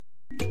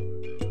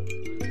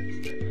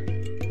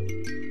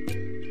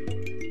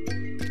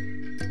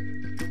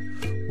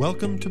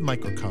Welcome to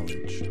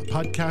Microcollege, a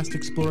podcast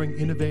exploring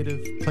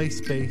innovative,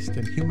 place-based,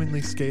 and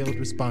humanly scaled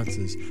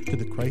responses to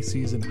the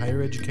crises in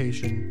higher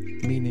education,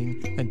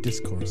 meaning, and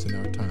discourse in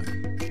our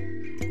time.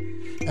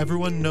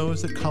 Everyone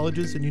knows that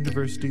colleges and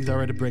universities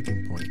are at a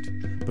breaking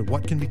point, but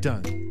what can be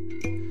done?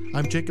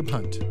 I'm Jacob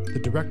Hunt, the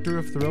director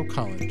of Thoreau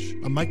College,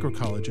 a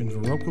microcollege in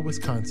Viroqua,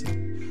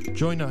 Wisconsin.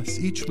 Join us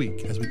each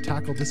week as we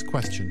tackle this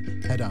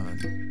question head-on.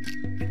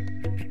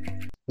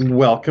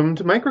 Welcome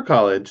to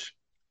Microcollege.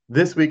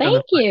 This week on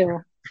Thank you.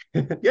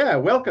 Yeah,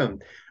 welcome.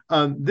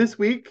 This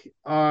week,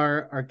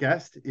 our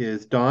guest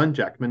is Dawn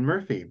Jackman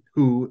Murphy,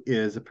 who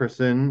is a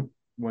person,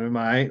 one of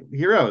my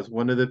heroes,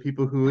 one of the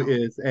people who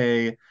is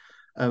a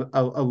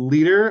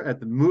leader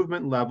at the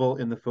movement level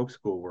in the folk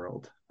school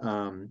world.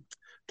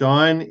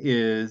 Dawn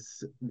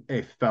is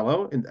a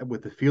fellow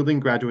with the Fielding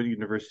Graduate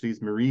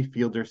University's Marie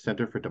Fielder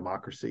Center for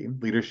Democracy,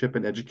 Leadership,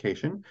 and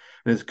Education,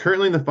 and is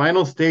currently in the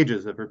final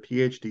stages of her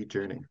PhD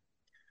journey.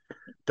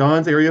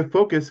 Dawn's area of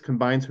focus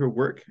combines her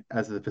work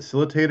as the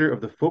facilitator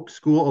of the Folk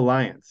School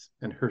Alliance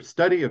and her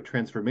study of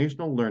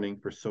transformational learning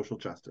for social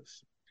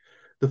justice.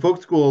 The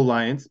Folk School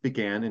Alliance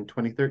began in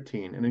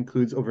 2013 and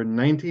includes over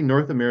 90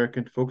 North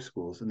American folk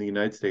schools in the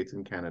United States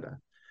and Canada.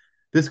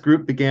 This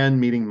group began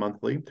meeting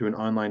monthly through an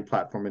online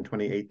platform in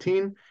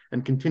 2018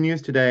 and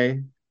continues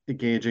today,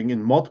 engaging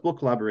in multiple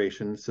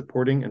collaborations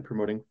supporting and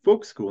promoting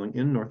folk schooling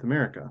in North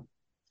America.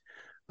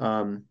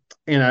 And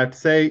I have to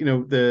say,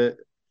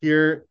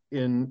 here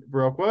in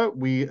Viroqua,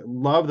 we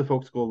love the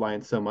Folk School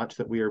Alliance so much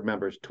that we are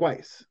members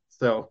twice.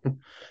 So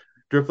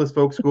Driftless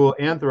Folk School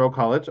and Thoreau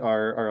College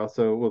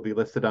will be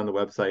listed on the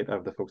website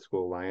of the Folk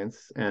School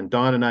Alliance. And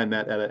Dawn and I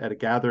met at a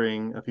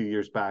gathering a few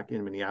years back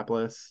in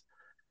Minneapolis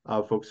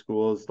of folk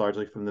schools,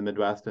 largely from the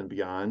Midwest and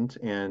beyond,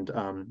 and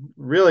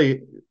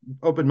really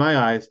opened my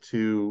eyes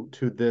to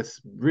this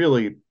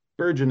really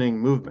burgeoning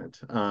movement.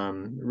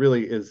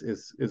 Really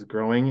is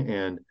growing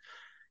and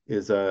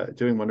is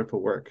doing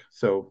wonderful work.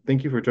 So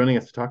thank you for joining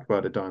us to talk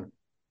about it, Dawn.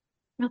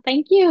 Well,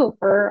 thank you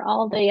for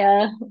all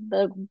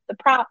the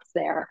props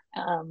there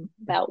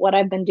about what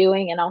I've been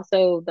doing and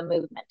also the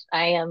movement.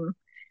 I am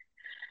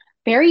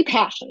very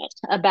passionate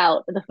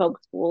about the folk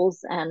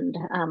schools and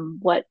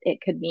what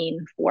it could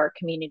mean for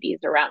communities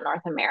around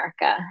North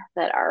America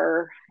that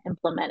are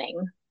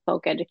implementing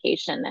folk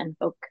education and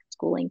folk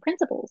schooling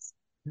principles.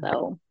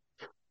 So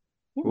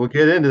yeah. We'll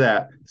get into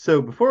that.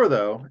 So before,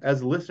 though, as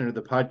a listener to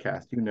the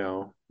podcast, you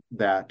know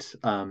that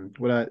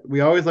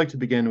we always like to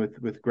begin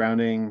with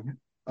grounding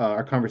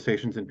our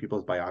conversations in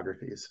people's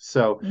biographies.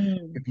 So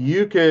if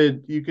you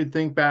could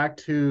think back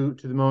to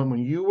the moment when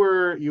you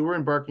were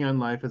embarking on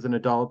life as an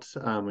adult,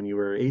 when you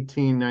were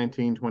 18,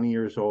 19, 20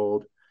 years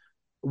old,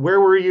 where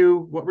were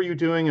you? What were you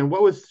doing? And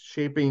what was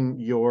shaping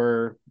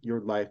your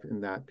life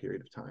in that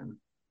period of time?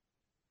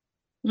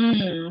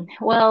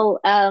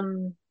 Well,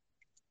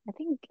 I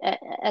think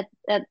at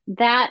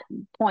that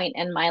point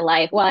in my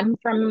life, well, I'm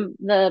from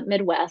the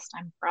Midwest.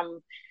 I'm from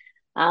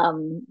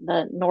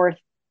the north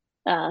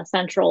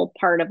central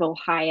part of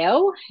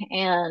Ohio,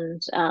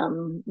 and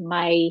I'm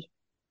a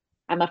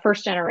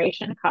first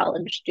generation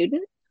college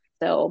student.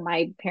 So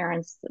my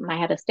parents, I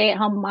had a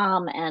stay-at-home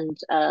mom, and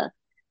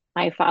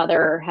my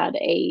father had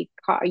a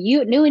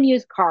new and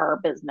used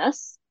car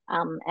business,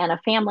 and a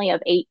family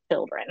of 8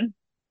 children.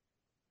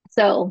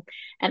 So,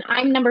 and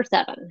I'm number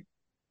 7.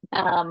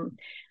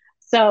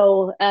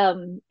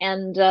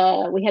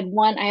 We had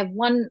I have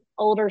one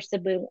older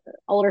sibling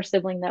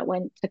that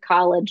went to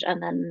college,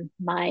 and then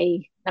my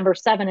number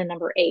 7 and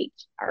number 8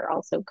 are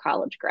also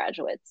college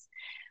graduates.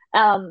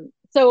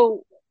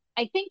 So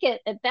I think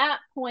at that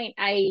point,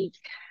 I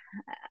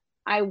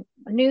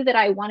knew that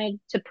I wanted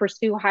to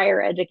pursue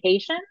higher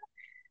education.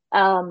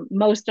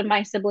 Most of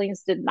my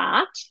siblings did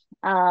not.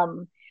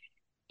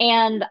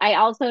 And I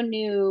also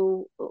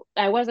knew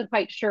I wasn't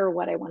quite sure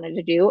what I wanted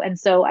to do. And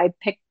so I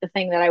picked the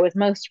thing that I was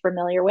most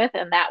familiar with,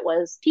 and that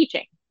was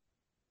teaching.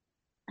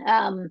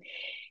 Um,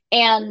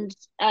 and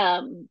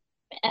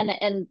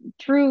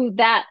through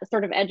that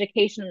sort of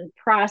education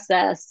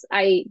process,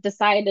 I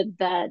decided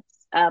that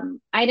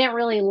I didn't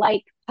really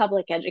like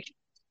public education.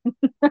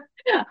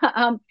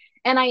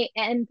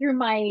 And through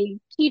my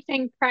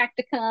teaching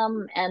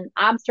practicum and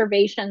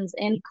observations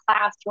in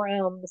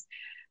classrooms,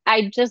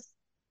 I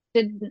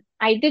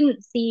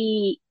didn't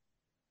see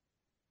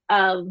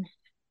a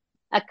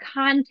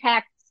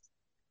context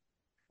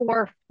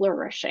for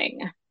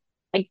flourishing,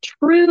 like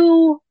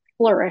true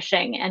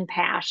flourishing and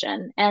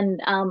passion.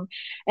 And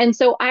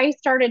so I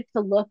started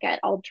to look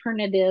at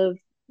alternative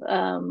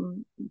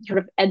sort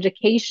of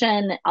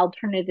education,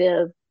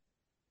 alternative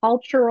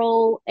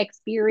cultural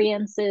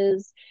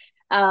experiences.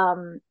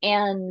 And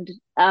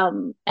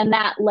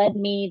that led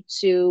me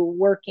to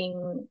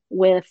working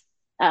with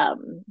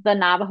the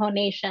Navajo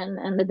Nation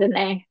and the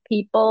Dene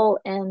people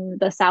in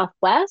the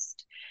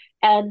Southwest,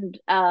 and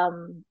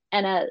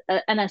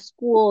a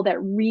school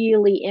that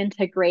really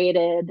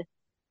integrated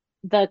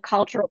the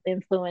cultural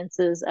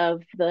influences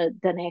of the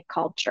Dene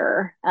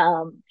culture,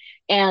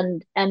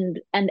 and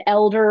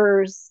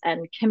elders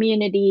and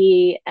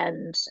community,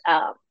 and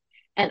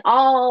and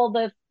all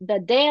the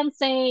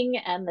dancing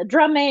and the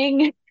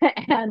drumming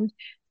and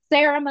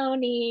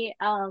ceremony.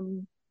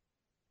 And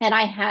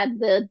I had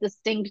the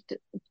distinct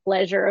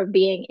pleasure of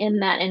being in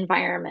that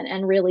environment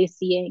and really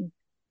seeing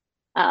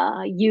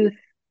youth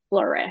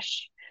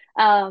flourish.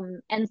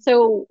 And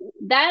so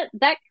that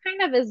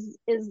kind of is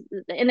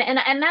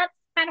and that's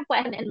kind of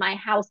what in my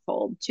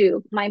household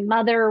too. My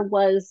mother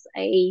was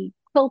a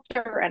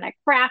quilter and a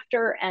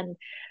crafter and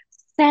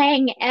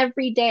sang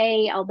every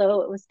day,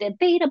 although it was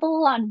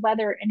debatable on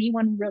whether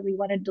anyone really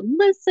wanted to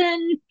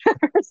listen to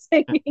her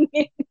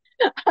singing.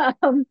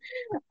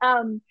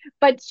 um,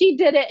 but she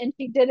did it, and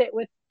she did it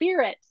with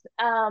spirit,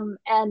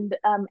 and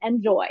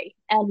joy,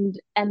 and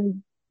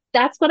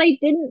that's what I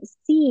didn't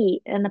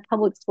see in the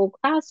public school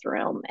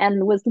classroom,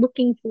 and was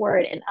looking for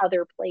it in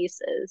other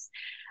places.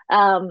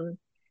 Um,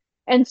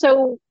 and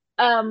so,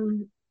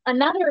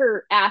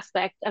 another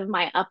aspect of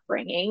my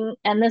upbringing,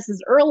 and this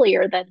is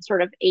earlier than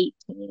sort of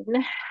 18,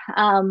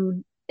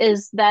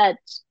 is that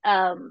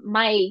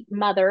my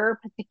mother,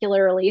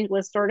 particularly,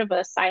 was sort of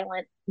a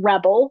silent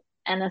rebel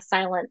and a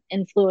silent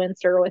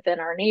influencer within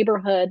our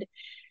neighborhood.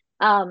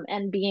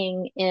 And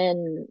being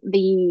in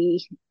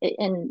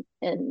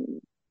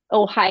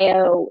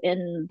Ohio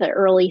in the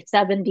early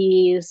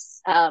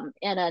 70s,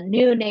 in a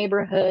new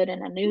neighborhood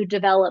and a new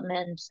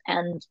development,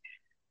 and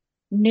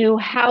new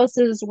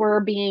houses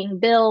were being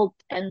built.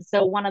 And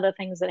so one of the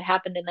things that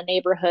happened in the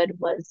neighborhood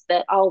was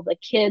that all the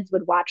kids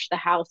would watch the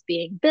house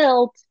being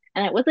built,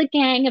 and it was a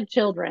gang of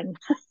children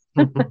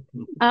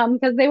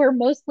because they were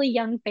mostly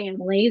young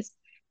families,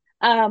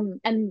 and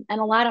a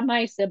lot of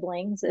my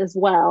siblings as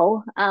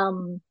well.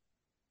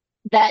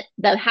 That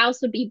the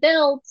house would be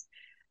built,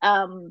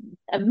 a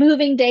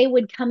moving day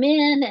would come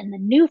in, and the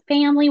new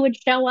family would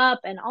show up,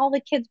 and all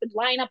the kids would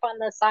line up on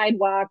the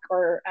sidewalk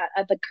or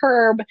at the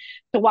curb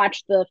to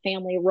watch the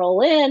family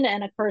roll in.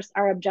 And of course,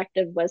 our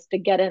objective was to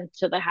get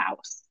into the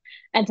house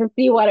and to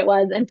see what it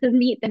was and to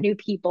meet the new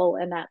people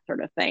and that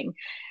sort of thing.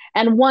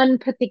 And one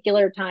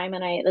particular time,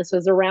 and this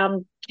was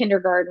around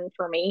kindergarten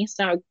for me,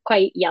 so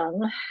quite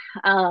young,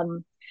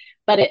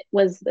 but it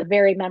was a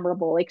very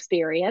memorable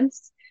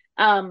experience.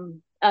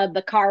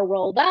 The car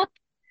rolled up,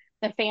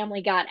 the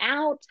family got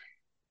out,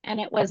 and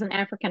it was an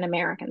African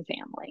American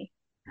family,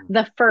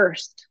 the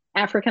first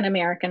African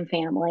American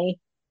family,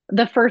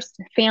 the first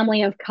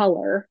family of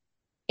color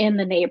in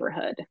the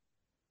neighborhood.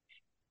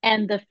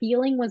 And the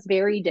feeling was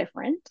very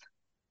different.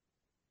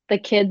 The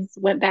kids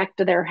went back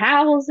to their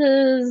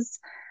houses.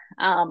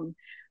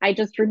 I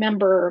just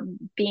remember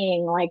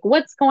being like,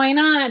 what's going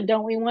on?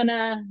 Don't we want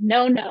to?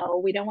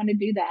 No, we don't want to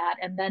do that.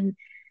 And then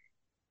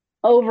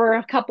over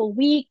a couple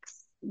weeks,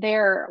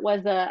 there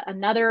was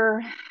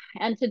another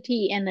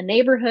entity in the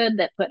neighborhood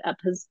that put a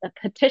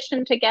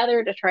petition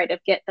together to try to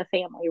get the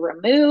family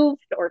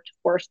removed or to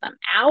force them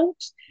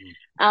out.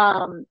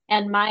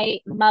 And my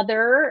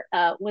mother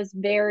was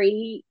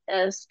very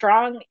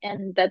strong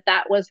in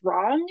that was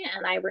wrong.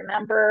 And I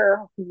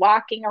remember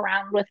walking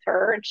around with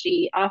her, and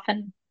she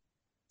often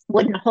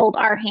wouldn't hold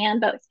our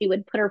hand, but she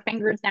would put her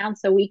fingers down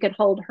so we could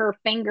hold her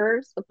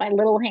fingers with my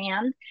little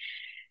hand.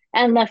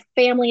 And the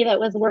family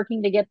that was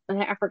working to get the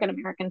African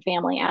American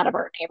family out of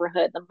our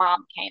neighborhood, the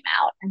mom came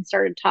out and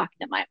started talking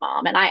to my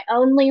mom. And I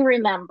only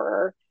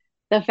remember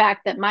the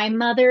fact that my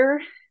mother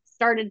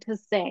started to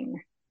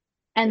sing,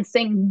 and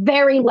sing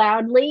very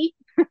loudly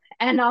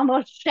and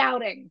almost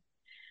shouting.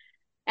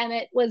 And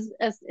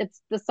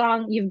it's the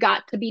song, You've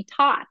Got to Be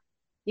Taught.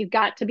 You've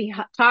got to be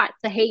taught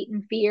to hate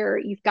and fear.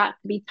 You've got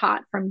to be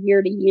taught from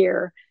year to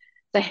year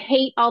to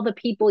hate all the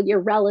people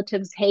your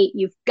relatives hate.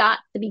 You've got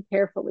to be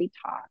carefully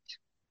taught.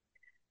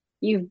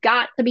 You've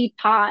got to be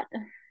taught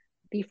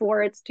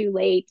before it's too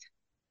late,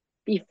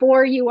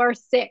 before you are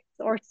 6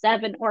 or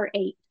 7 or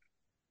 8,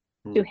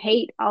 to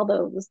hate all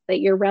those that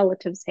your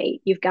relatives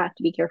hate. You've got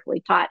to be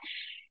carefully taught.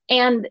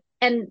 And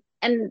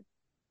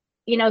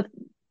you know,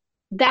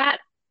 that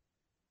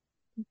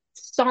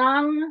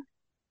song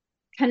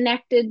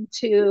connected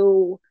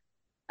to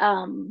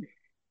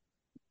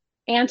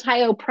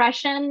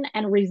anti-oppression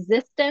and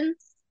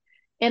resistance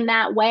in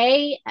that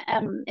way,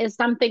 is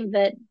something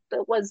that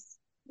was,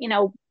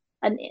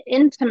 an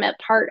intimate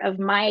part of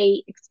my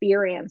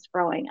experience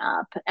growing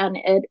up. And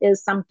it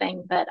is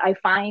something that I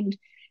find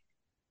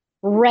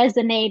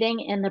resonating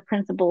in the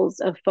principles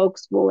of folk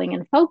schooling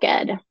and folk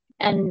ed.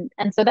 And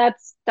so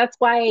that's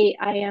why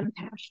I am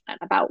passionate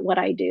about what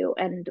I do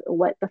and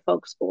what the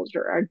folk schools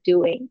are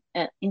doing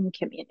in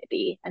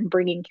community and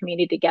bringing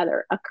community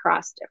together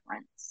across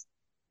difference,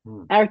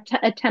 are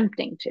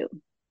attempting to.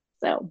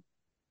 So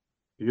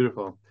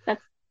beautiful.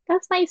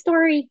 That's my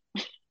story.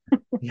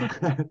 Yeah,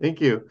 thank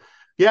you.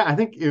 Yeah, I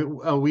think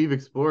we've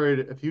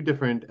explored a few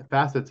different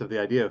facets of the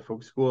idea of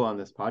folk school on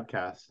this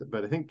podcast,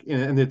 but I think,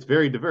 and it's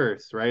very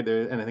diverse, right?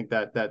 And I think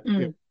that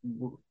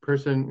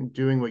person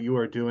doing what you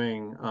are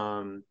doing,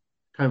 kind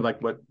of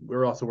like what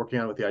we're also working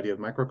on with the idea of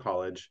micro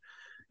college,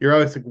 you're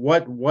always like,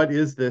 what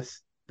is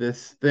this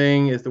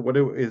thing?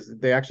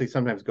 They actually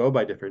sometimes go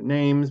by different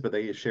names, but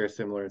they share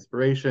similar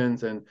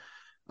inspirations. And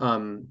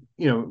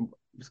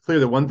it's clear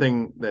that one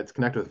thing that's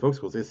connected with folk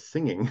schools is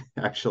singing,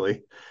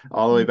 actually,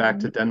 all the way back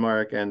to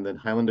Denmark and then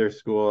Highlander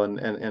School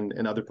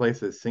and other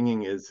places.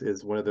 Singing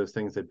is one of those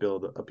things that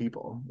build a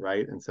people,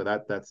 right? And so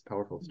that's a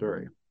powerful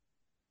story.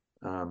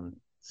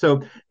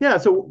 So yeah,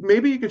 so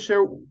maybe you could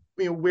share,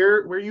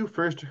 where you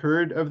first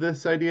heard of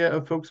this idea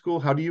of folk school.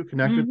 How do you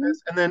connect with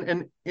this? And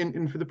then,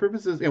 and for the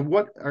purposes, and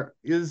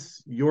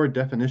is your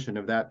definition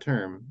of that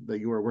term that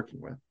you are working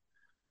with?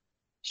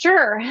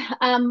 Sure.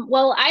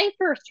 Well, I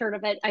first heard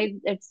of it.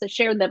 It's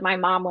shared that my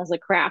mom was a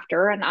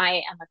crafter, and I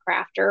am a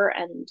crafter,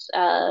 and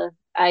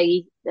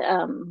I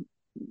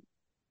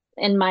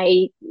in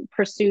my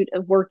pursuit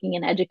of working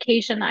in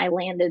education, I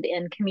landed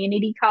in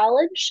community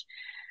college.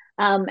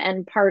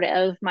 And part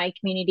of my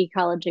community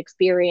college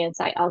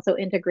experience, I also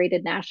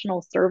integrated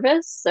national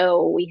service.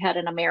 So we had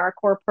an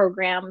AmeriCorps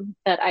program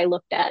that I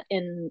looked at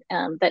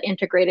that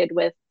integrated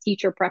with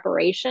teacher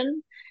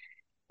preparation.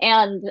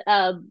 And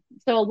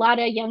so a lot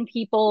of young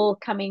people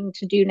coming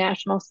to do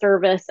national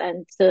service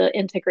and to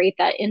integrate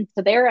that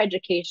into their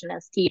education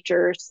as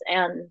teachers,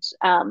 and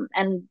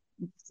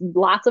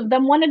lots of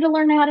them wanted to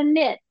learn how to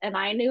knit, and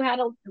I knew how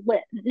to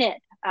knit.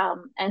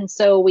 And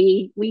so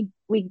we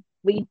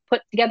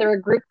put together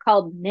a group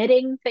called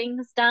Knitting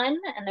Things Done.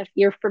 And if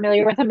you're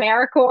familiar with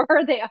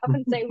AmeriCorps, they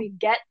often say we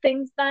get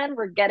things done,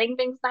 we're getting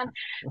things done.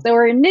 So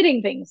we're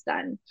knitting things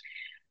done.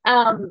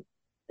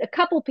 A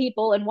couple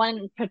people, and one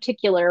in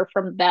particular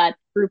from that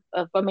group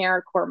of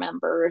AmeriCorps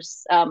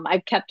members,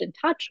 I've kept in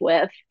touch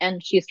with,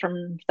 and she's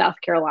from South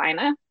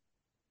Carolina.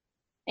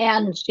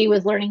 And she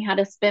was learning how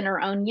to spin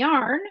her own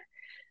yarn.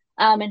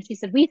 And she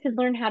said, we should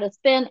learn how to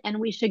spin, and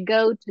we should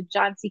go to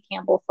John C.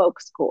 Campbell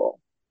Folk School.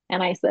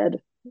 And I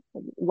said,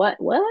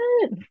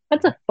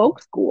 what's a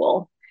folk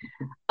school?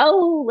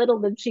 Oh, little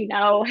did she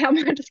know how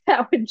much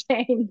that would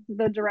change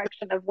the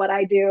direction of what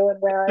I do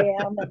and where I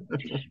am,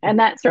 and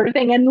that sort of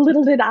thing. And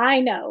little did I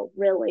know,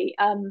 really.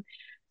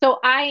 So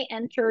I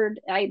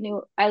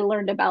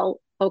learned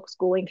about folk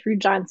schooling through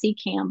John C.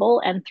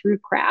 Campbell and through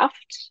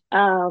craft.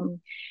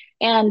 And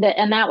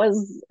that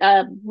was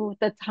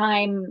the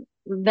time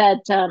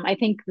that I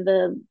think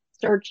the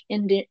search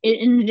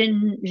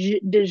engine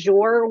du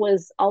jour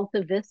was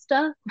Alta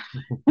Vista.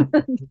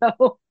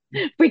 So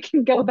we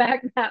can go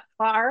back that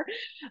far.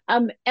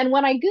 And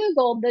when I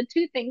Googled, the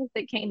two things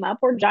that came up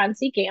were John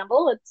C.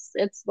 Campbell.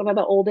 It's one of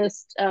the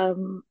oldest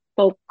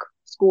folk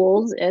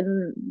schools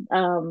in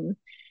the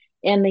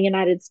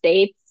United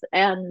States,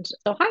 and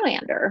so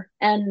Highlander.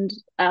 And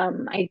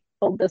I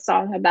told the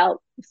song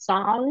about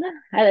song.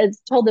 I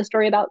told the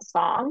story about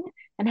song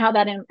and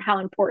how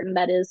important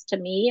that is to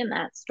me and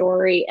that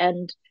story,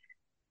 and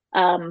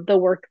the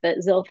work that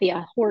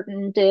Zilphia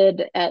Horton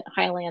did at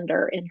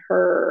Highlander in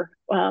her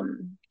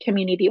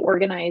community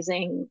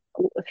organizing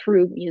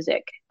through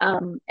music,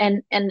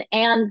 and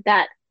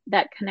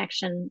that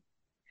connection,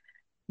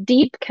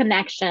 deep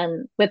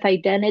connection with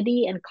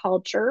identity and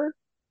culture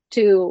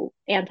to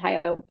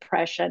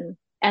anti-oppression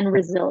and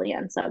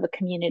resilience of a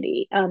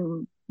community,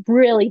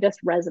 really just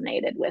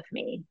resonated with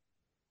me.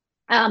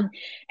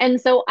 And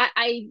so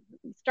I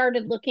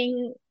started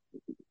looking,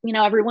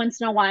 every once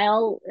in a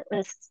while,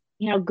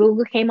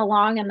 Google came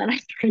along, and then I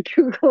started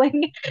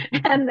Googling,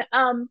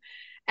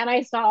 and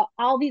I saw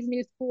all these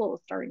new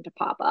schools starting to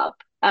pop up,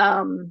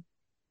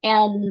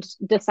 and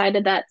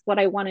decided that's what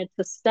I wanted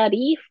to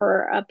study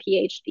for a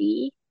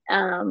PhD,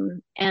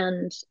 and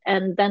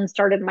then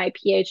started my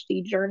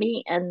PhD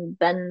journey, and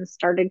then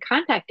started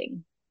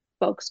contacting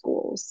folk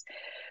schools.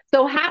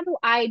 So how do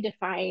I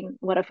define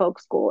what a folk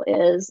school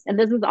is? And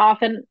this is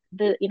often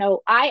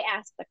I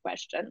ask the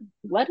question,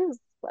 what is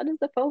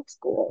a folk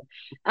school?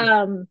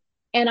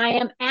 And I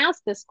am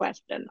asked this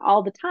question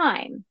all the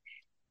time.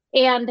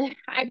 And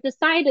I've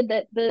decided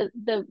that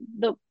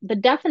the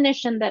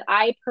definition that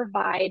I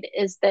provide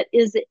is that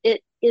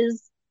it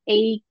is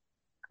a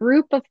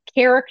group of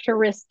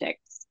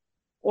characteristics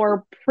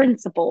or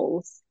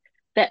principles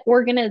that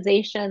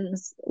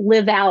organizations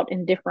live out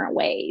in different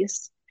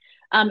ways.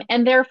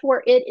 And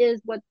therefore it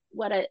is what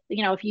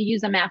if you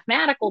use a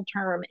mathematical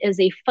term, is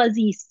a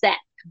fuzzy set.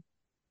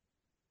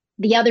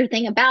 The other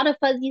thing about a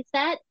fuzzy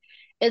set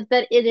is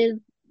that it is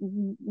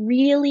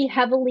really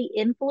heavily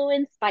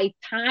influenced by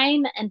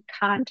time and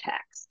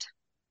context.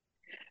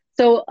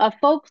 So a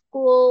folk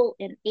school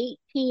in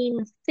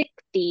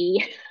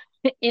 1860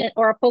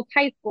 or a folk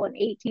high school in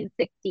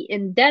 1860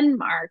 in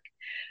Denmark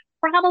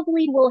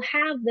probably will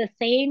have the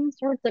same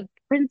sorts of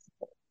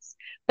principles,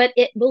 but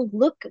it will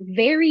look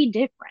very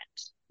different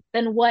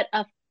than what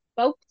a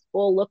folk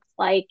school looks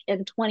like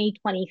in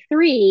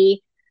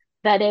 2023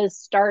 that is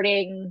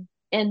starting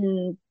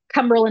in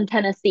Cumberland,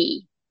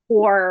 Tennessee,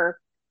 or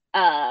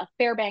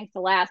Fairbanks,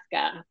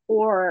 Alaska,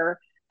 or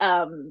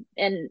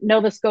in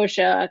Nova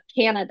Scotia,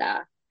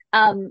 Canada,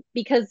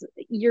 because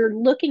you're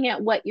looking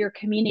at what your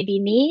community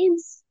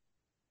needs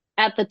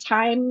at the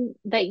time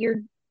that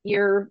you're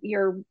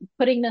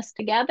putting this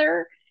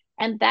together,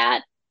 and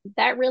that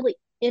really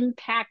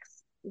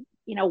impacts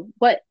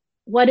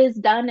what is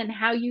done and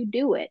how you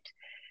do it.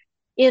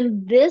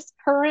 In this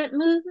current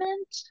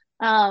movement,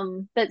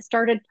 that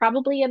started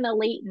probably in the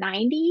late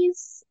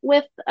 90s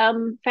with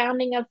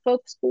founding of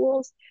folk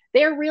schools.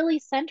 They're really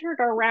centered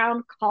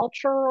around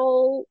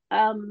cultural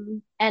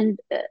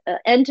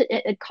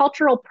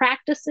cultural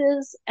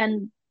practices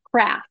and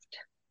craft.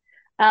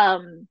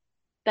 Um,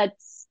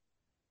 that's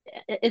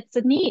it's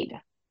a need.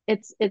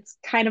 It's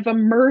kind of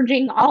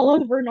emerging all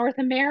over North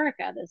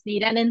America, this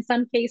need, and in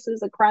some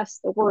cases across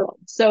the world.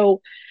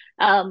 So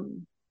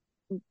um,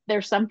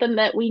 there's something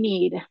that we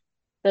need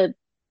that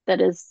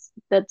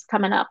that's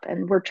coming up,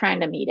 and we're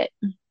trying to meet it.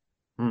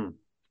 Hmm.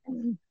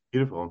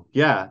 Beautiful.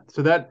 Yeah.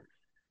 So that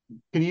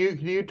can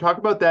you talk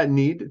about that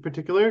need in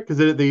particular? Because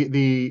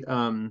the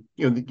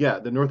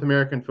North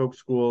American folk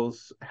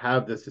schools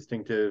have this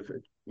distinctive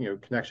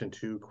connection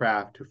to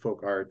craft, to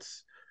folk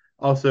arts.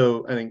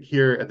 Also, I think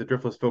here at the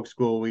Driftless Folk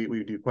School,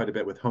 we do quite a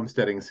bit with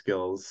homesteading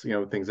skills,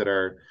 things that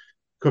are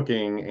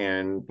cooking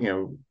and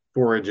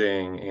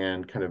foraging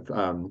and kind of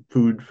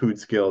food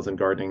skills and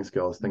gardening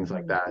skills, things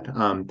like that.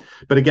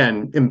 But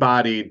again,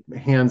 embodied,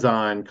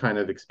 hands-on kind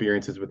of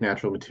experiences with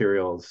natural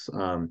materials.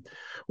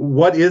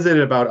 What is it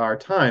about our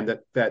time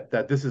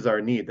that this is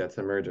our need that's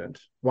emergent?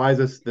 Why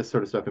is this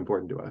sort of stuff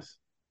important to us?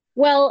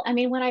 Well, I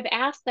mean, when I've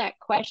asked that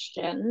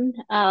question,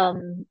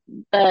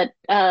 but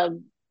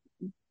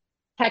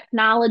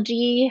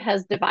technology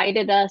has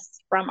divided us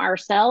from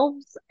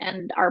ourselves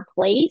and our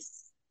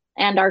place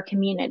and our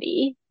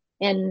community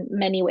in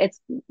many ways.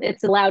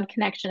 It's allowed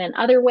connection in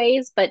other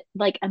ways, but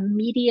like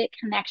immediate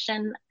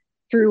connection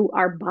through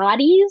our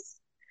bodies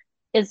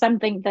is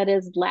something that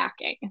is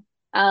lacking.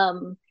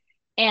 Um,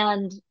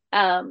 and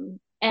and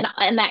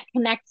that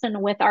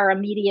connection with our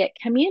immediate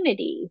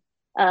community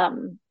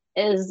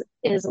is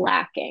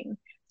lacking.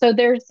 So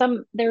there's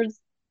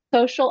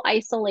social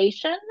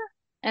isolation,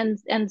 and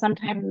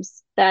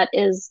sometimes that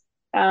is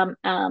um,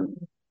 um,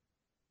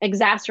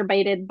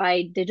 exacerbated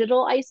by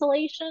digital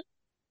isolation,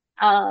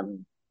 and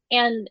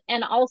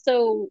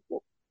also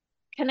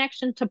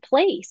connection to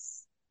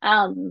place.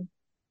 A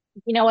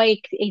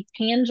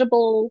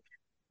tangible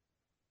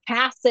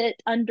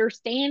tacit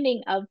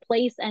understanding of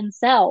place and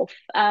self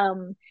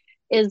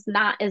is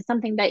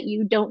something that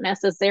you don't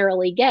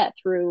necessarily get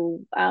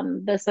through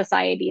the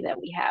society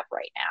that we have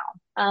right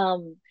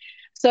now.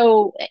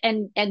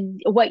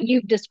 And what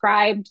you've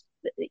described,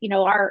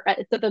 our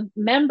so the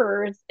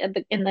members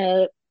in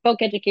the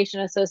Folk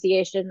Education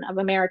Association of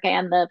America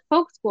and the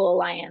Folk School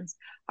Alliance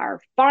are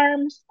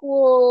farm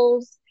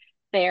schools.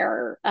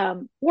 They're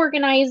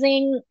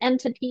organizing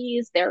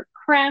entities. They're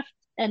craft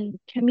and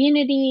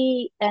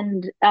community,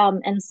 and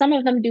some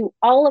of them do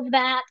all of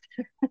that.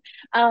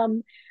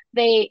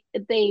 They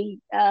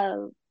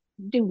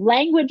do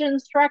language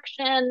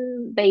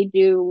instruction. They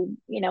do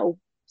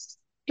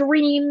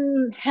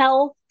stream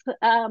health.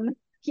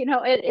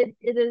 It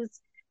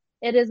is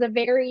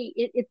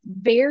it's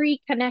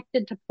very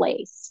connected to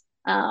place.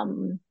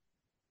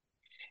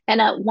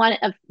 And one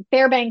of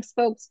Fairbanks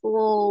Folk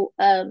School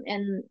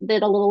and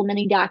did a little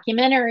mini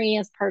documentary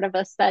as part of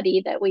a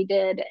study that we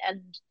did,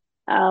 and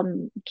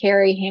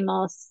Carrie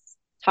Hamos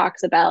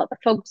talks about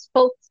folk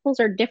schools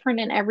are different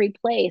in every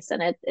place,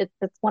 and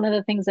it's one of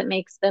the things that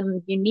makes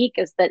them unique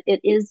is that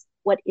it is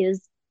what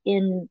is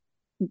in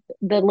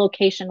the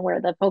location where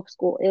the folk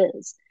school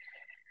is.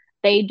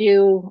 They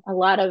do a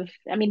lot of,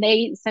 I mean,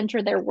 they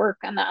center their work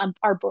on the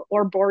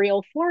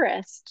arboreal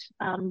forest,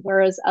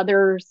 whereas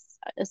others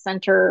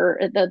center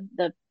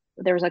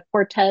there's a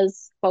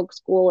Cortez folk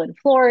school in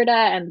Florida,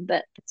 and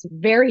that it's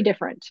very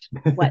different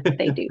what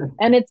they do,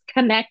 and it's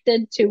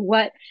connected to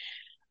what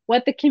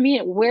the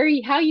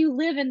community, how you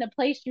live in the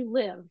place you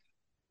live.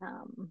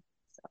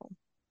 So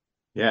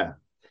yeah,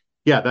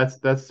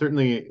 that's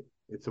certainly,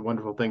 it's a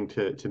wonderful thing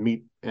to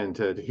meet and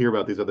to hear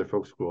about these other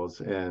folk schools,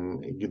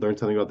 and you learn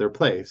something about their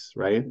place,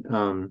 right?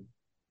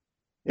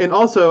 And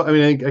also, I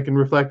mean, I can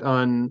reflect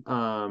on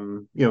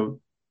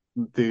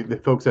the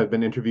folks I've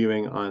been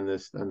interviewing on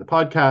the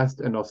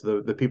podcast, and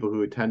also the people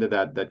who attended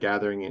that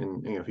gathering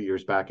in a few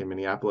years back in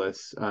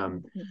Minneapolis.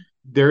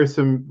 There are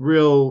some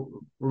real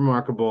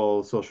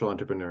remarkable social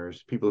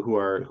entrepreneurs, people who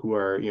are who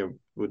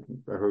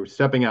are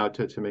stepping out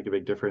to make a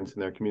big difference in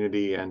their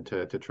community and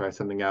to try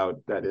something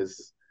out that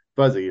is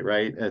fuzzy,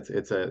 right?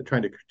 It's a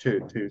trying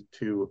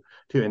to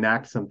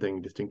enact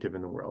something distinctive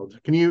in the world.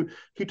 Can you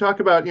talk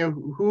about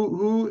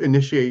who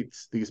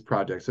initiates these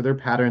projects? Are there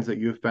patterns that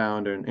you've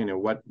found, and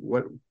what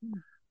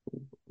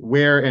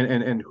where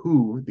and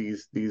who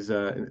these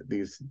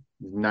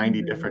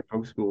 90 different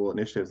folk school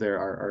initiatives there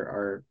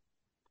are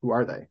who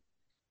are they?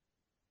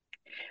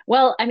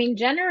 Well, I mean,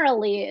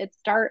 generally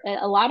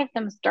a lot of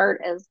them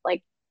start as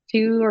like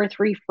two or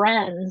three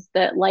friends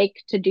that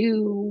like to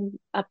do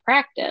a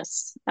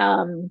practice,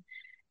 and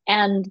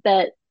and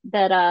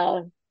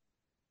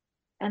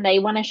they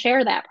want to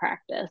share that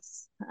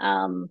practice.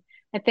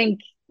 I think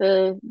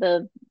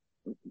the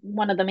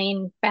one of the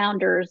main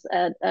founders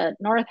at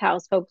North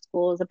House Folk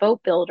School is a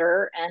boat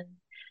builder,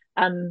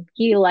 and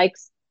he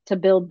likes to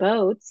build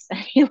boats.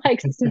 He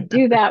likes to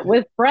do that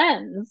with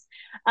friends.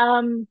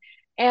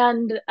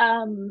 And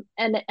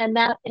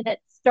that in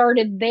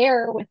started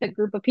there with a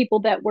group of people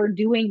that were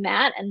doing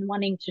that and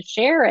wanting to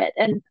share it.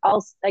 And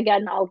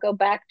I'll go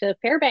back to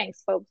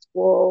Fairbanks Folk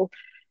School.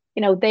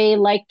 They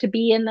like to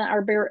be in the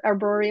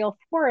arboreal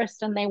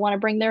forest, and they want to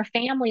bring their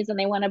families, and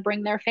they want to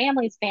bring their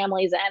families.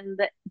 And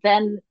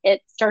then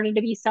it started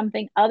to be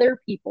something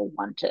other people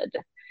wanted.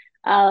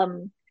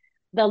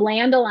 The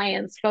Land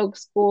Alliance Folk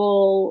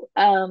School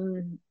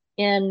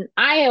in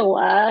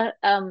Iowa,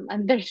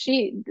 and there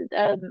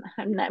I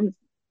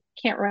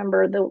can't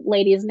remember the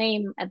lady's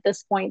name at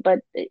this point, but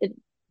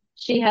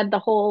she had the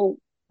whole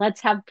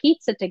let's have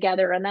pizza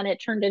together, and then it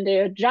turned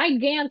into a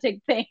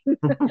gigantic thing.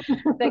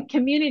 The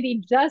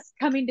community just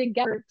coming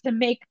together to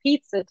make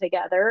pizza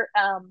together,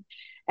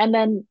 and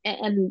then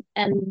and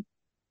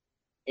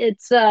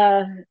it's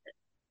a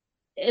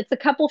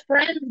couple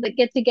friends that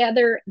get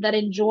together that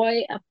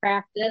enjoy a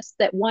practice,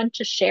 that want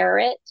to share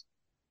it,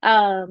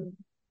 um,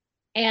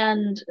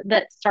 and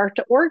that start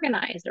to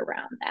organize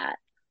around that.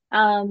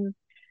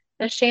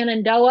 The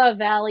Shenandoah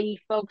Valley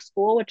Folk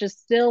School, which is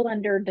still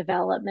under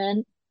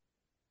development,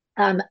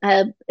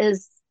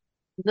 is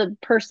the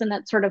person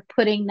that's sort of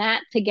putting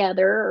that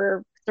together,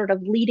 or sort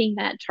of leading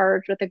that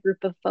charge with a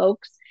group of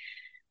folks,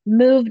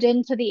 moved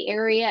into the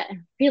area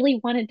and really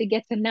wanted to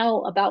get to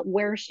know about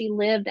where she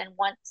lived, and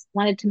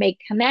wanted to make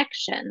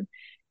connection,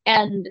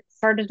 and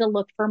started to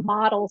look for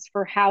models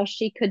for how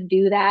she could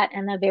do that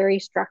in a very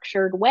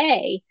structured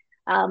way.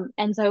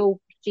 And so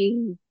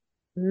she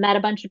met a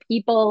bunch of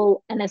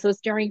people, and this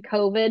was during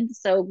COVID,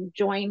 so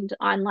joined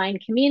online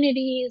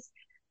communities,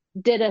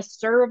 did a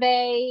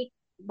survey.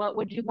 What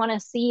would you want to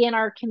see in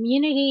our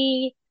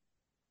community?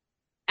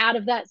 Out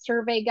of that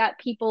survey, got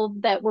people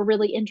that were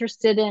really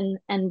interested in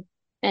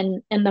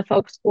the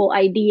folk school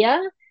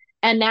idea,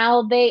 and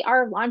now they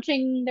are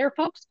launching their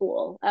folk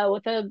school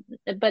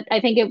but I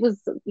think it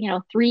was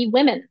 3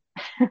 women.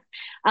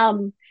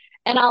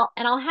 And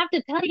I'll have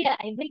to tell you,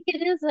 I think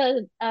it is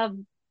a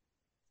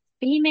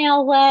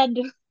female led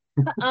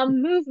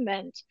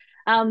movement.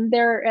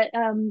 There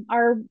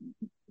are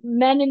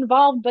men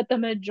involved, but the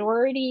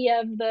majority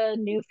of the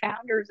new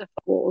founders of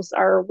schools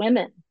are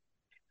women,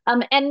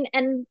 and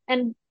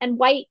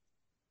white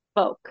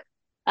folk.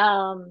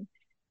 Um,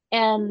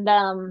 and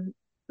that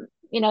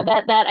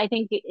I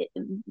think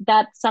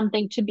that's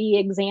something to be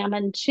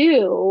examined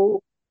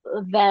too.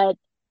 That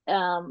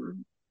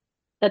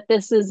that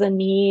this is a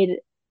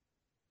need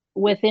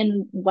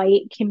within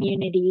white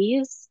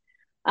communities,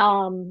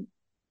 um,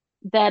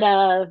 that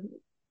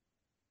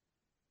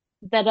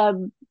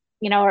that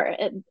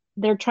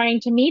they're trying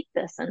to meet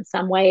this in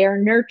some way, or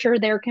nurture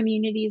their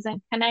communities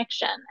and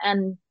connection.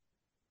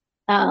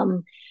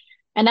 Um,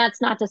 and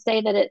that's not to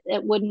say that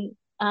it wouldn't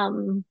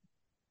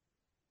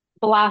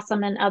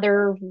blossom in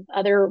other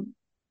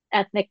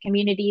ethnic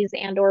communities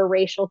and or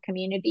racial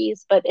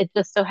communities, but it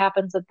just so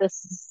happens that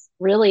this is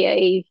really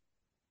a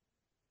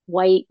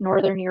white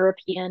Northern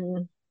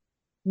European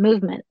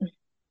movement.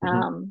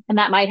 And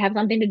that might have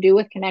something to do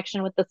with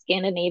connection with the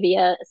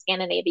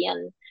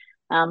Scandinavian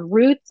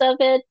roots of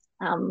it.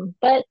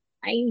 But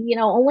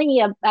only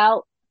about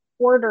a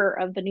quarter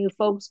of the new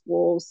folk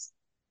schools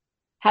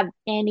have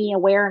any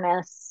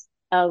awareness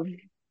of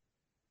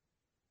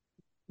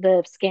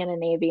the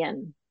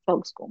Scandinavian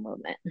folk school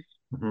movement.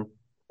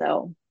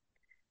 So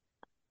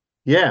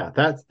yeah,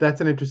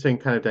 that's an interesting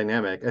kind of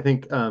dynamic. I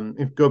think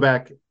if go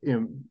back,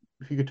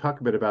 if you could talk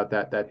a bit about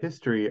that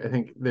history. I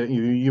think that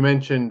you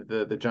mentioned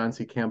the John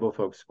C. Campbell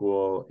Folk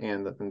School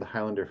and the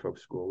Highlander Folk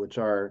School, which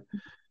are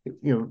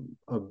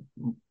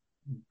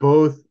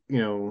both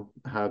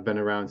have been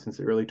around since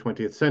the early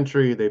 20th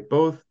century. They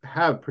both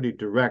have pretty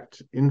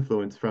direct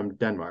influence from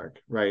Denmark,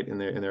 right, in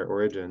their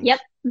origins.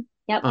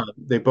 Yep.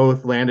 They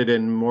both landed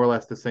in more or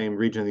less the same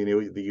region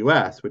in the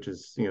U.S., which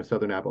is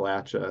southern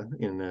Appalachia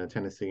in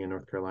Tennessee and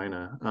North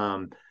Carolina.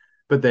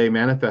 But they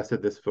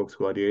manifested this folk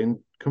school idea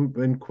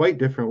in quite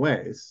different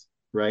ways,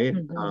 right?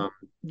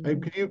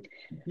 Could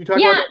you talk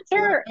about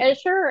that?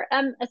 Sure.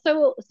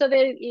 So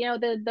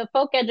the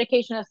Folk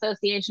Education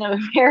Association of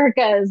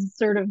America is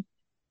sort of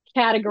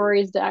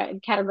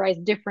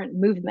categorized different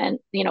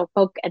movement,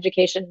 folk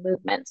education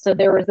movements. So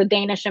there was the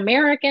Danish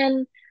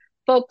American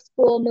folk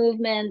school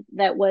movement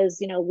that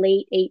was,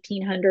 late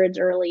 1800s,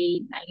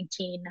 early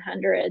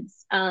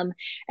 1900s.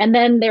 And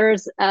then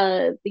there's,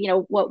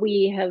 what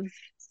we have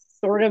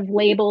sort of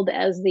labeled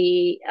as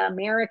the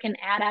American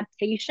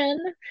adaptation.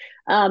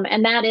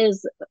 And that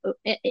is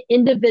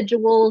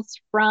individuals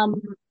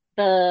from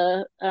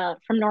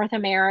North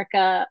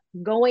America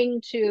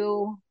going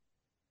to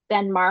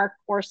Denmark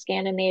or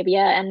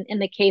Scandinavia. And in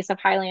the case of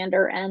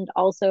Highlander and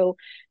also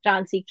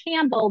John C.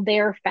 Campbell,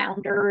 their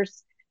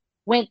founders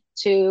went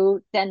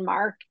to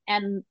Denmark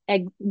and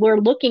were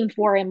looking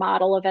for a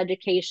model of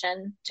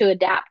education to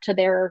adapt to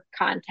their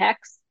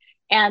context.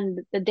 And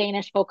the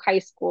Danish Folk High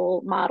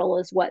School model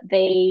is what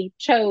they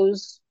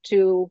chose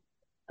to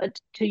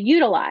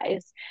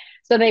utilize.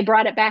 So they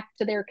brought it back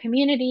to their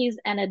communities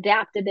and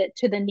adapted it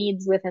to the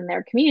needs within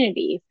their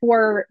community.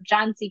 For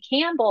John C.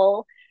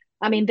 Campbell,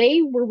 I mean,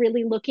 they were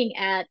really looking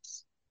at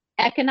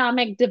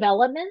economic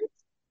development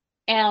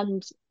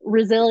and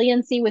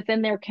resiliency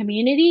within their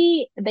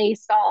community. They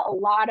saw a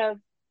lot of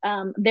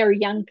their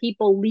young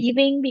people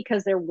leaving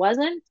because there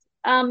wasn't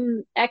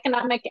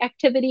economic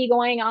activity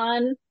going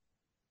on,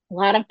 a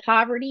lot of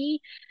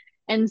poverty.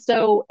 And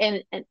so,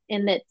 in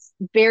its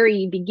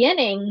very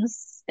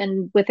beginnings,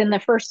 and within the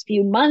first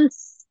few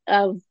months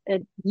of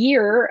a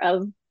year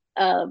of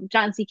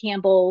John C.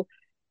 Campbell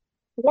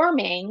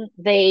forming,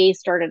 they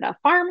started a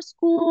farm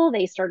school,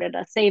 they started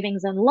a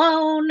savings and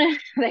loan,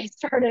 they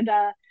started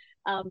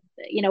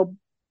you know,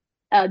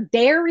 a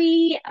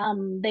dairy.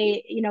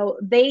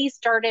 They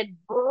started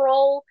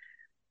rural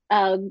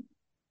uh,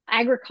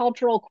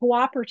 agricultural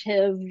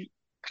cooperative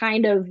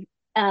kind of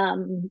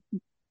um,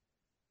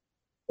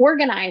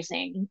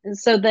 organizing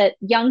so that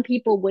young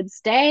people would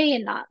stay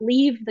and not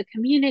leave the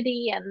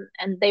community,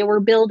 and they were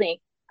building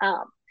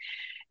um,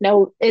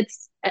 no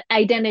it's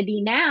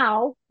identity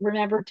now.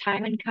 Remember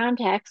time and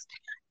context.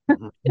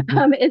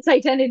 Its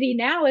identity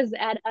now is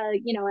at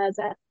a as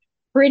a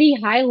pretty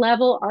high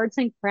level arts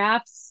and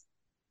crafts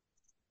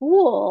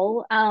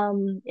school,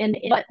 in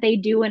what they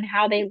do and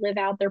how they live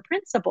out their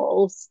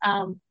principles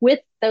with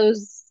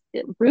those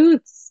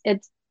roots.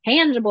 It's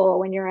tangible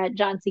when you're at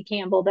John C.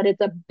 Campbell that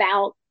it's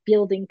about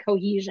building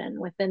cohesion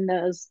within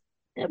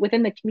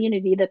the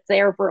community that's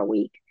there for a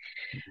week.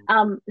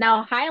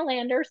 Now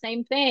Highlander,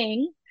 same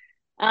thing.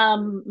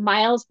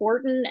 Miles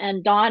Horton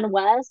and Don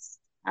West,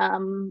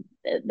 um,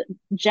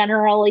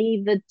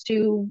 generally the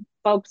two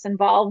folks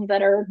involved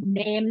that are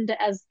named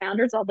as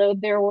founders, although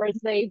there was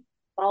a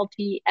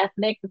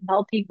multi-ethnic,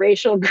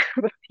 multi-racial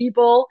group of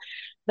people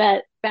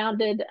that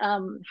founded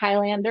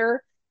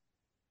Highlander.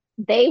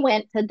 They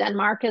went to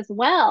Denmark as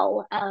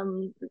well.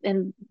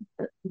 In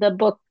the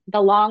book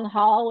The Long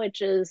Haul,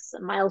 which is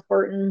Miles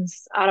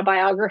Horton's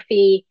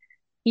autobiography,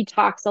 he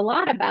talks a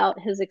lot about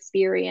his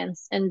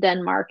experience in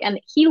Denmark, and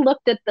he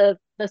looked at the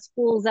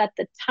schools at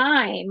the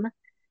time,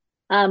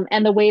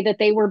 and the way that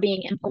they were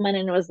being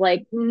implemented, and was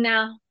like,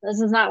 no,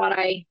 this is not what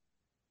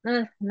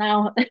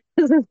no,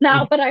 this is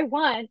not what I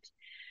want.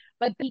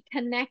 But be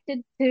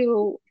connected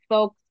to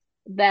folks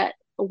that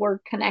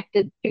were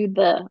connected to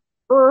the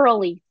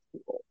early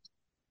schools.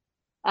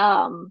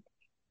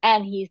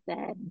 And he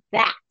said,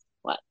 that's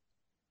what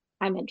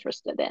I'm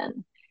interested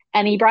in.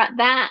 And he brought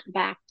that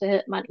back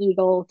to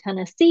Monteagle,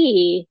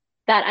 Tennessee,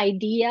 that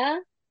idea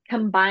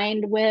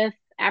combined with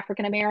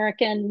African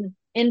American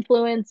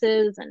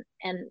influences and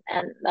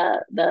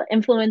the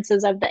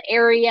influences of the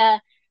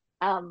area.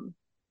 And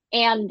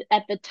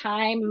at the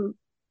time,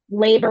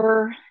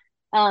 labor,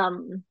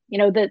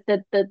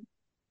 the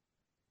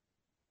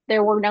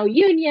there were no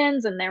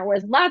unions, and there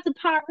was lots of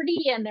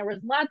poverty, and there was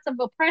lots of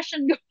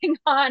oppression going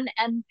on,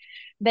 and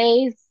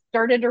they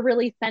started to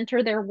really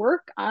center their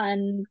work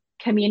on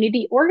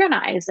community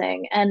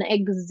organizing and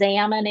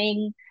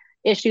examining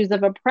issues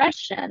of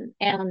oppression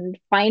and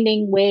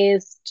finding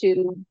ways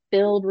to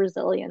build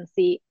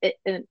resiliency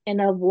in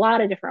a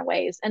lot of different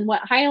ways. And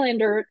what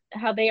Highlander,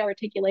 how they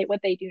articulate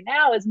what they do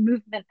now, is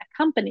movement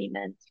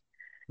accompaniment.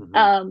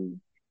 Mm-hmm.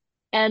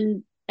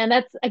 And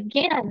that's,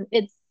 again,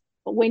 it's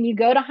when you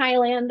go to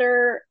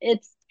Highlander,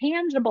 it's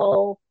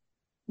tangible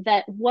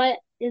that what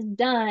is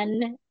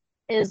done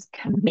is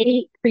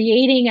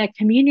creating a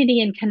community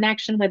and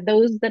connection with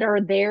those that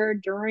are there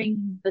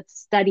during the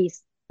study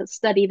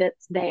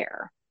that's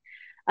there.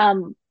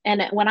 And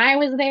when I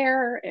was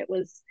there, it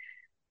was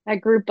a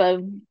group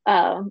of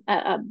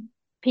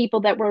people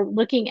that were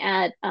looking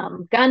at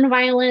gun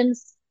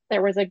violence.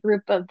 There was a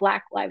group of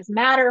Black Lives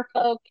Matter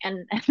folk,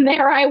 and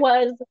there I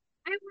was.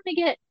 I want to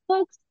get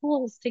folk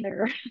schools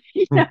together,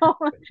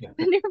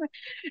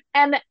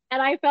 and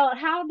I felt,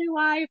 how do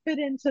I fit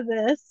into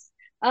this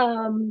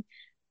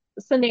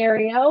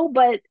scenario?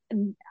 But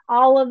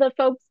all of the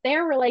folks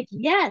there were like,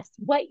 yes,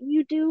 what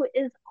you do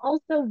is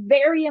also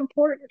very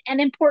important,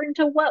 and important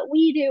to what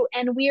we do,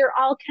 and we are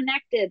all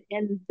connected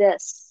in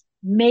this,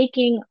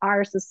 making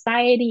our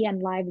society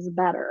and lives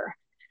better.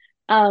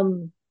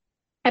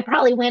 I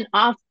probably went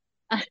off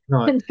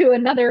into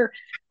another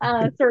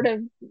sort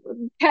of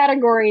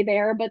category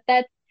there, but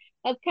that's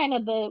kind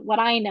of what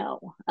I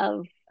know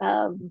of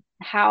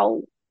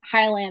how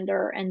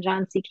Highlander and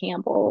John C.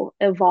 Campbell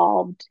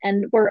evolved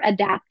and were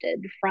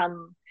adapted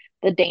from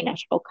the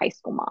Danish folk high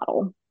school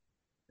model.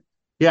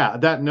 Yeah,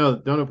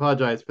 don't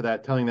apologize for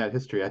that, telling that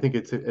history. I think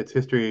it's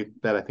history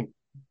that I think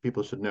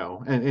people should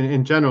know. And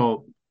in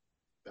general,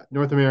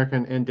 North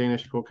American and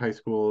Danish folk high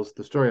schools,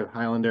 the story of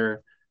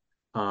Highlander,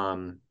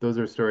 those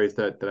are stories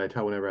that I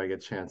tell whenever I get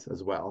a chance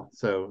as well.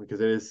 So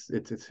because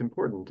it's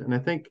important. And I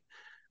think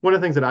one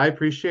of the things that I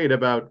appreciate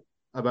about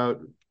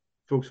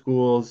folk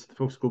schools, the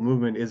folk school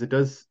movement, is it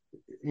does,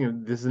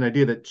 this is an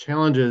idea that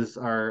challenges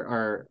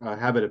our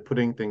habit of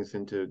putting things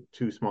into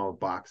too small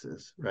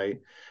boxes, right?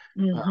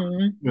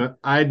 Mm-hmm.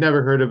 I'd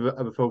never heard of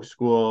a folk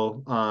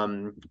school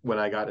when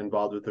I got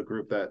involved with a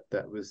group that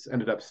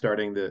ended up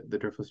starting the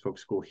Driftless Folk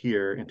School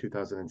here in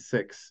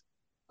 2006.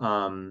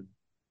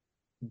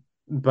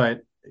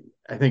 But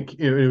I think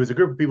it was a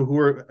group of people who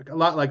were a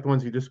lot like the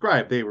ones you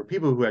described. They were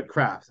people who had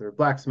crafts. They were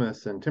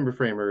blacksmiths and timber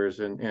framers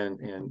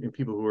and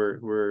people who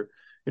were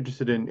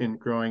interested in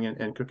growing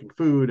and cooking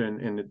food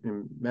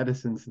and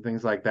medicines and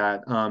things like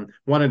that.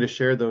 Wanted to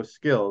share those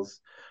skills.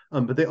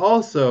 But they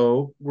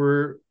also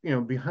were,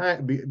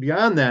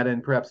 beyond that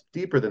and perhaps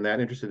deeper than that,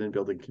 interested in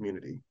building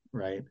community,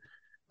 right?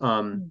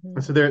 And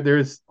Mhm. so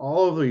there's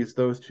all of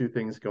those two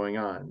things going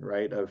on,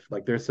 right? Of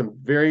like, there's some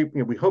very,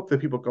 we hope that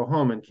people go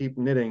home and keep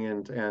knitting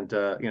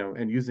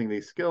and using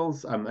these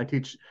skills. I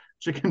teach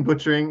chicken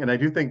butchering, and I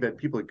do think that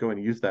people go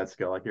and use that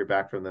skill. I hear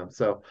back from them,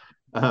 so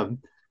um,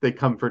 they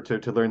come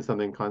to learn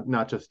something,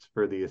 not just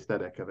for the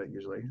aesthetic of it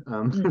usually.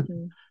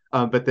 Mhm.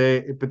 But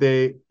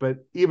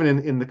even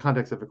in the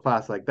context of a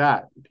class like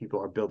that, people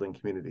are building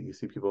community. You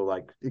see people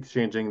like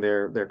exchanging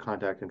their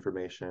contact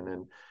information,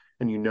 and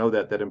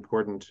that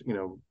important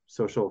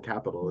social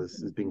capital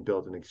is Mhm. being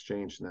built and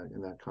exchanged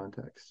in that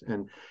context.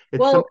 And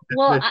it's something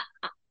Well, that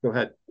go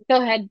ahead.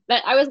 go ahead.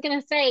 But I was going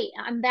to say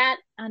on that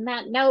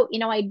note,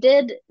 I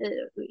did,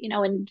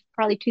 in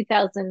probably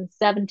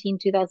 2017,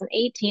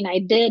 2018, I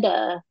did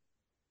a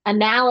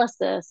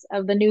analysis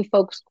of the new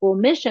folk school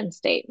mission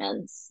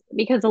statements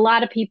because a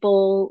lot of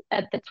people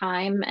at the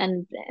time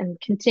and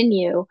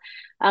continue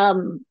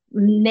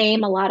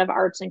name a lot of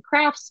arts and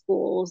crafts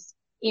schools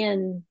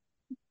in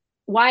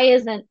why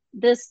isn't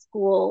this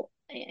school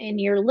in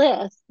your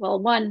list? Well,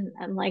 one,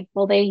 I'm like,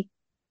 well, they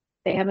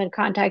haven't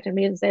contacted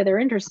me and say they're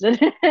interested.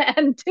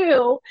 And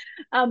two,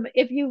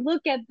 if you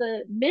look at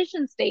the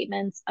mission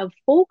statements of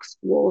folk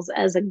schools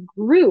as a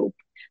group,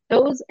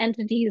 those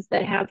entities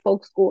that have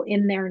folk school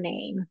in their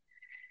name,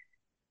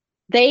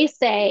 they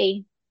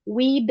say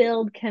we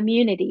build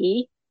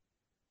community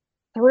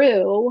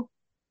through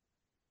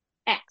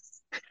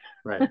X.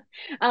 Right.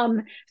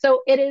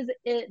 So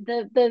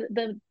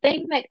the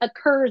thing that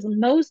occurs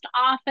most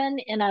often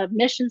in a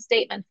mission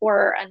statement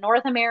for a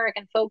North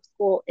American folk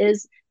school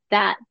is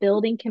that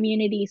building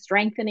community,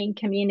 strengthening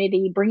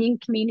community, bringing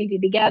community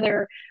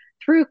together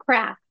through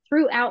craft,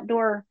 through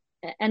outdoor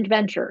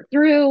adventure,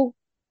 through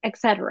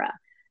etc.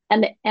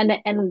 And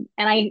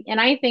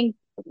I think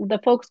the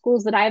folk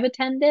schools that I've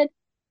attended,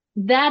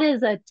 that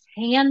is a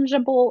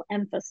tangible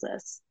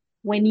emphasis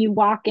when you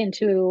walk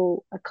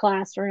into a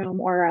classroom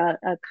or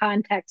a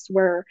context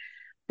where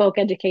folk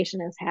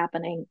education is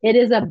happening. It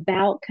is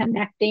about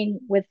connecting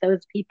with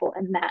those people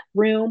in that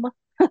room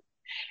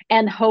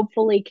and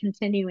hopefully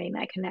continuing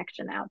that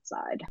connection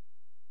outside.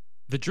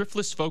 The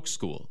Driftless Folk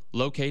School,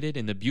 located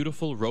in the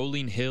beautiful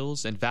rolling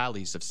hills and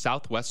valleys of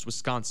southwest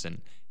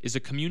Wisconsin, is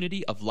a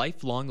community of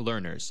lifelong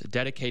learners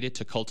dedicated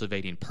to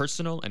cultivating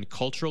personal and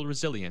cultural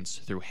resilience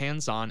through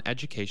hands on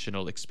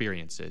educational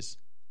experiences.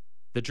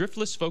 The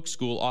Driftless Folk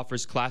School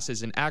offers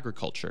classes in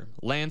agriculture,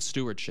 land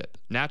stewardship,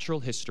 natural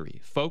history,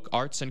 folk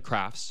arts and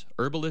crafts,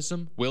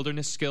 herbalism,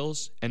 wilderness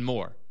skills, and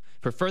more.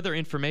 For further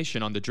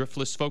information on the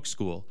Driftless Folk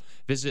School,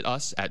 visit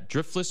us at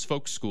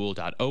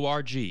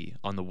driftlessfolkschool.org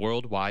on the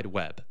World Wide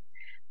Web.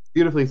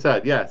 Beautifully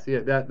said. Yes.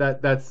 Yeah.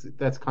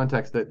 That's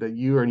context that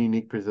you are in a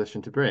unique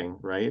position to bring,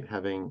 right?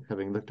 Having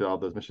looked at all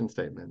those mission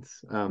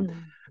statements. Mm.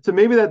 So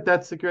maybe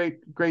that's a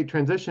great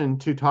transition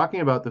to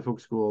talking about the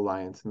Folk School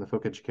Alliance and the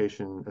Folk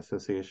Education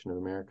Association of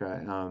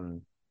America.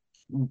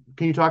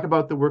 Can you talk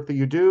about the work that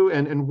you do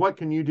and what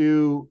can you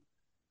do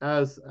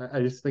as,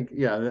 I just think,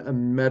 yeah, a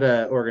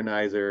meta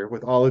organizer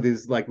with all of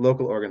these like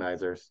local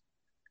organizers?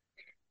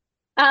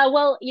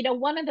 Well,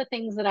 one of the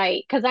things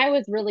because I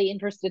was really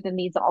interested in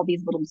all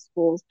these little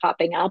schools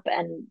popping up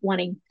and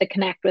wanting to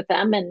connect with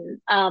them, and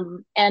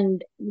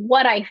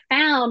what I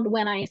found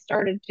when I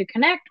started to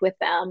connect with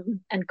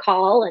them and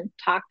call and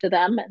talk to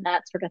them and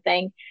that sort of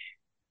thing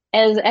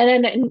is,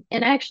 and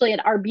actually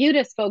at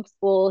Arbutus Folk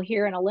School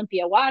here in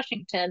Olympia,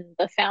 Washington,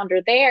 the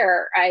founder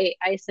there, I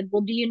said,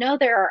 well, do you know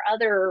there are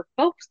other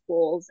folk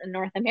schools in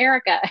North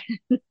America?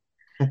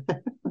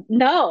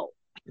 No.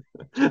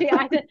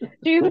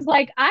 She was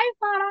like, I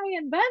thought I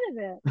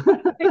invented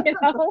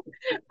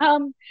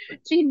it.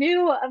 She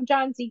knew of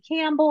John C.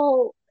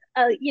 Campbell,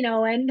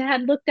 and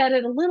had looked at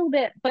it a little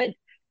bit, but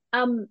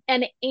and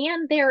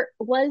there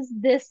was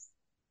this,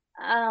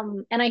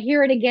 and I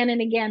hear it again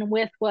and again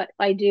with what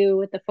I do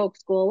with the Folk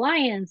School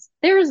Alliance.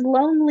 There's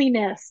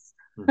loneliness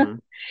Mm-hmm.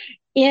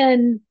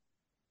 in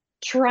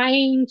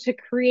trying to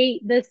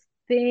create this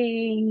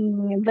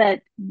thing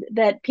that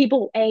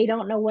people A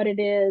don't know what it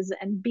is,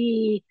 and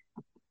B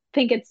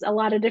think it's a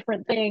lot of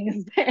different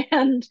things,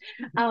 and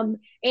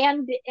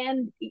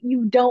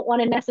you don't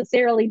want to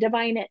necessarily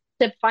define it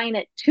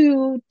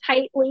too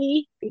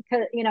tightly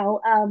because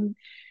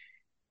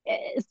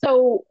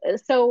so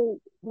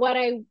what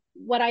I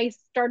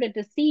started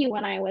to see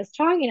when I was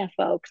talking to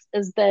folks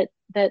is that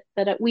they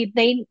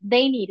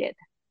needed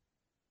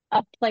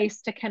a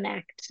place to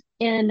connect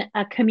in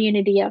a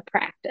community of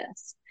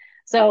practice.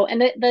 So,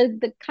 and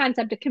the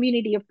concept of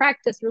community of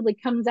practice really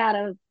comes out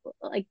of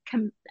like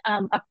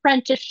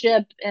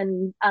apprenticeship,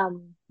 and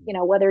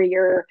whether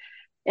you're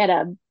at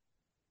a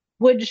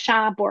wood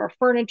shop or a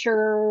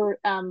furniture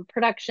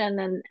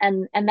production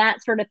and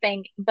that sort of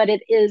thing. But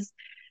it is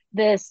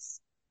this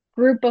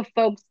group of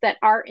folks that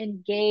are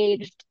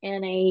engaged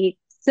in a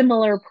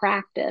similar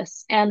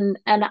practice, and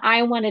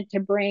I wanted to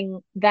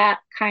bring that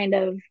kind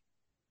of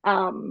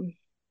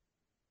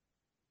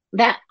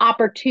that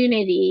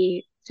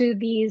opportunity to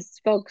these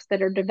folks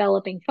that are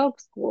developing folk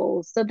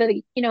schools, so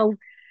that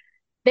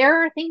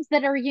there are things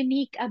that are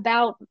unique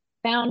about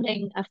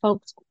founding a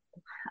folk school.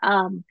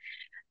 um,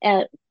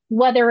 uh,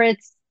 Whether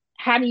it's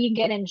how do you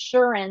get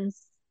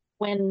insurance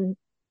when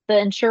the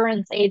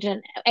insurance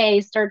agent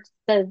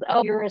says,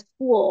 oh, you're a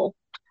school,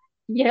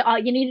 you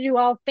need to do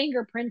all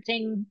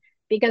fingerprinting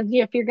because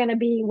if you're going to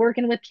be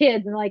working with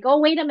kids, and like, oh,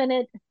 wait a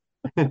minute,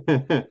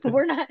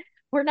 we're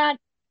not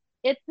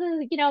it's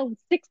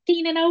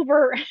 16 and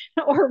over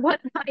or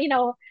whatnot,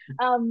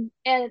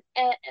 and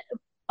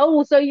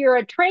oh, so you're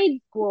a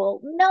trade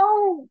school?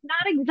 No,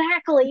 not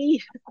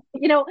exactly.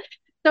 you know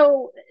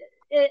so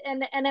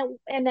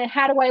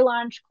how do I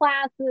launch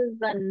classes,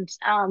 and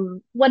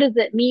what does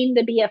it mean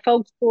to be a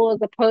folk school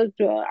as opposed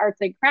to an arts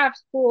and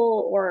crafts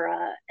school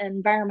or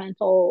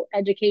environmental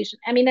education?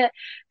 I mean,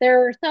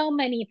 there are so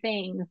many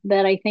things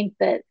that I think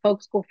that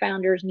folk school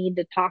founders need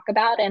to talk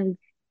about, and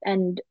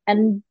and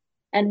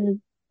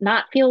and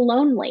not feel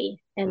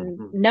lonely,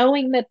 and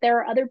knowing that there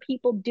are other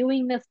people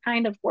doing this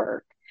kind of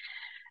work.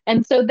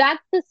 And so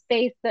that's the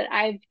space that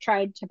I've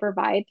tried to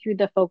provide through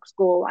the Folk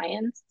School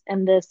Alliance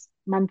and this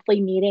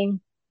monthly meeting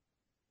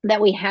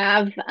that we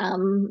have,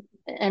 and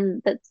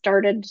that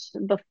started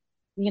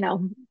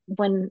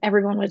when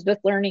everyone was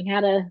just learning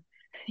how to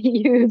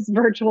use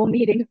virtual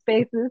meeting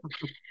spaces.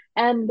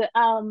 And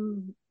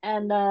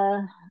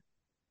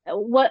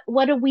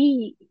what do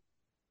we?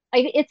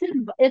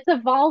 It's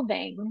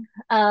evolving.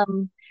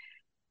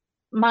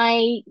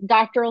 My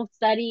doctoral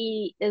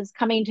study is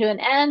coming to an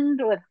end,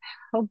 with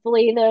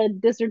hopefully the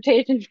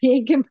dissertation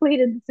being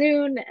completed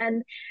soon,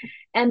 and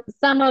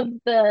some of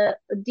the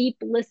deep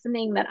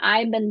listening that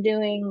I've been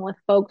doing with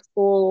folk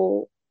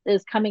school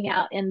is coming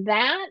out in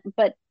that.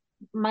 But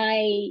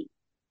my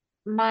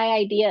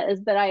idea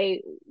is that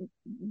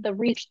the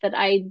reach that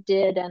I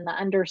did and the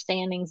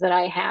understandings that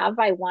I have,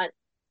 I want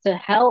to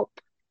help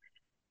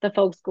the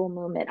folk school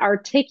movement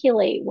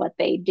articulate what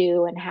they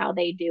do and how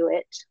they do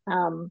it.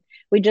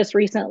 We just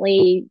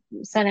recently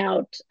sent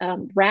out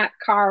rat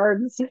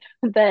cards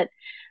that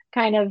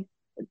kind of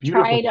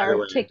try to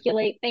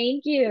articulate.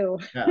 Thank you.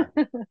 Yeah.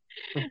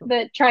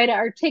 That try to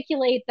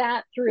articulate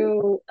that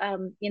through,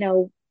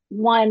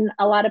 one,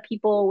 a lot of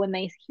people, when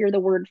they hear the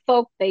word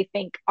folk, they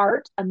think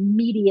art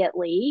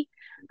immediately.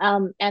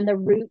 And the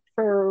root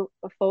for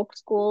a folk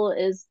school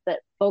is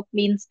that folk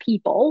means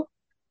people.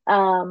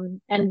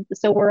 And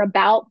so we're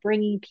about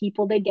bringing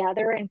people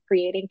together and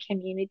creating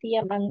community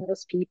among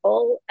those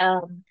people.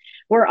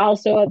 We're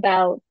also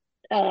about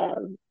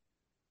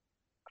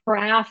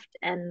craft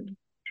and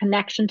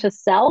connection to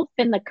self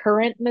in the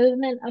current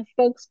movement of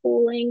folk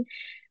schooling.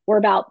 We're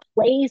about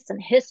place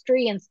and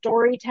history and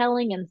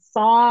storytelling and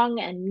song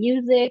and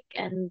music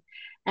and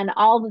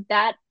all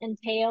that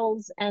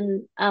entails.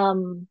 And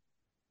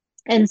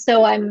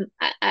so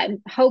I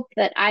hope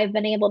that I've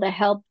been able to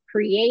help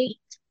create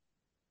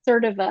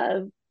sort of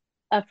a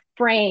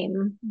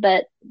frame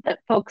that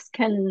folks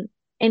can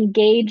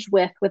engage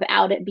with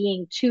without it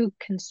being too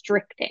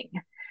constricting.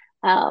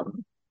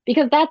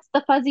 Because that's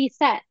the fuzzy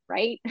set,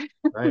 right?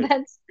 Right.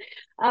 That's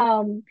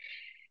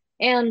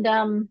and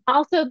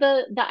also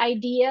the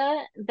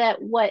idea that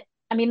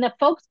the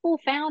folk school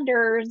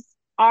founders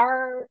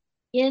are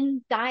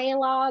in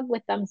dialogue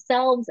with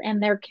themselves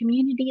and their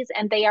communities,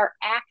 and they are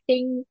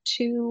acting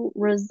to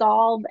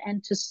resolve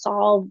and to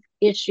solve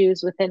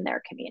issues within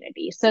their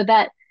community, so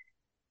that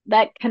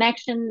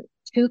connection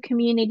to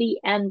community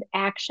and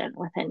action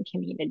within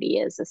community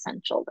is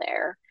essential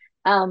there.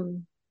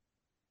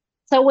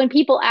 So when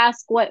people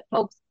ask what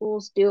folk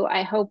schools do,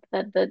 I hope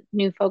that the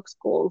new folk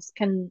schools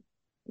can,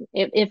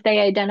 if they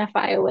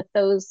identify with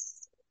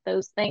those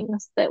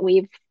things that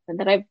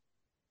I've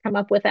come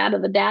up with out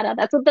of the data,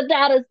 that's what the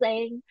data is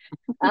saying,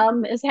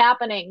 is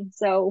happening.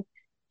 So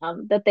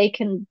that they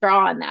can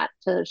draw on that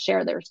to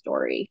share their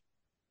story.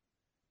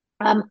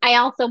 I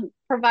also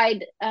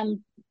provide,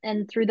 and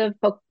through the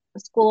Folk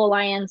School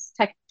Alliance,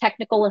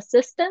 technical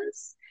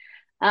assistance.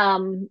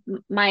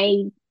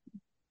 My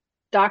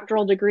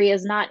doctoral degree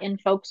is not in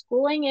folk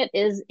schooling; it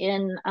is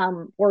in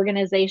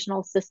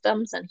organizational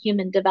systems and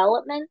human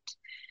development.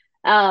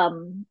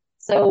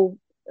 So,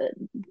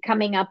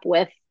 coming up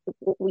with,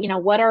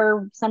 what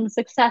are some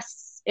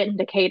success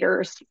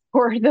indicators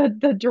for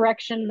the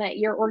direction that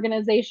your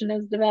organization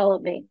is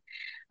developing.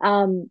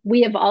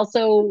 We have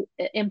also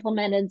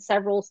implemented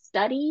several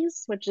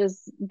studies, which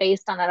is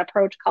based on an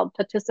approach called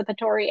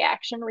participatory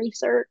action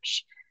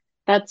research.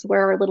 That's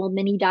where little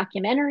mini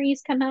documentaries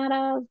come out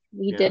of.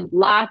 We did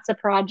lots of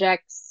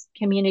projects,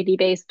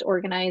 community-based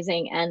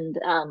organizing and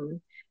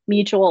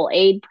mutual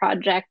aid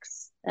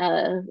projects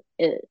during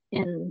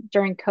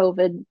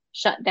COVID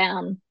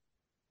shutdown.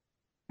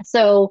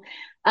 So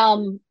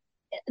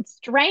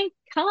strength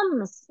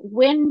comes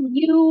when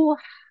you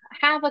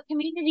have a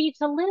community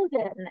to live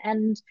in,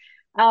 and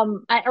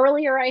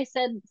Earlier I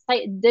said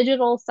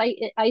digital site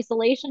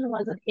isolation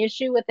was an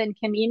issue within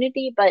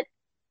community, but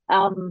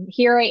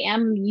here I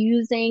am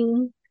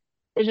using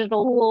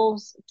digital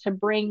tools to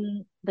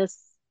bring this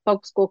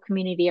folk school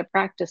community of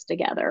practice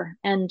together.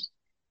 And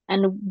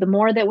the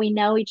more that we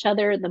know each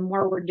other, the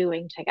more we're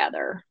doing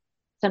together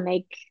to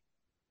make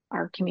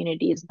our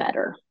communities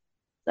better.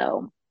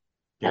 So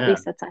at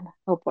least that's, I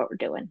hope, what we're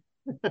doing.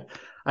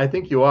 I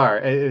think you are.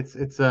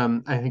 It's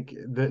I think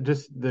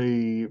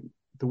the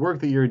work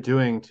that you're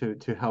doing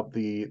to help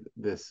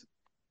this,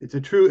 it's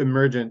a true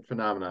emergent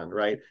phenomenon,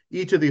 right?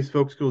 Each of these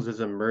folk schools is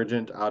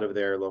emergent out of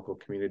their local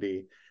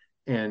community.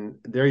 And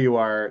there you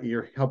are,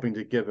 you're helping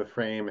to give a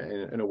frame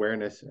and an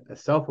awareness, a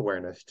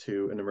self-awareness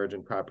to an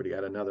emergent property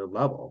at another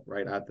level,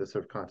 right? At the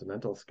sort of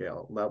continental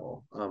scale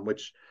level,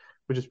 which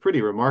is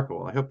pretty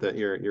remarkable. I hope that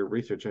your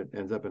research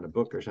ends up in a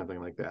book or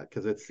something like that,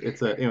 because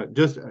it's a,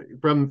 just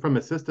from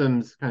a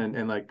systems kind of,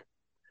 and like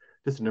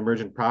just an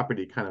emergent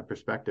property kind of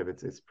perspective,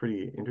 it's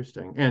pretty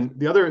interesting. And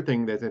the other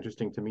thing that's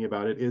interesting to me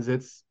about it is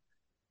it's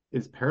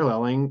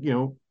paralleling,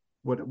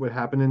 what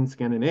happened in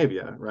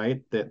Scandinavia,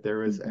 right? That there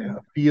was a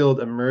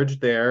field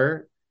emerged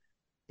there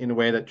in a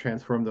way that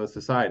transformed those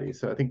societies.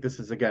 So I think this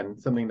is, again,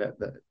 something that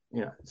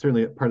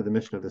certainly part of the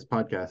mission of this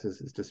podcast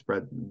is to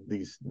spread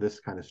this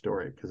kind of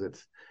story, because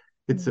it's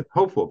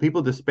hopeful.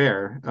 People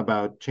despair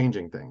about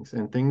changing things,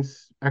 and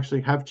things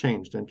actually have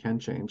changed and can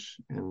change,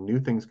 and new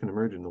things can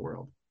emerge in the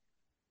world.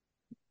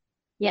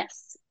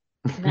 Yes.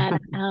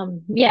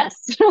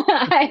 Yes,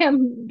 I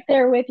am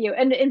there with you.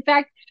 And in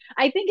fact,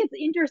 I think it's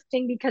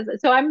interesting because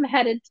I'm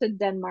headed to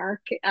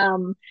Denmark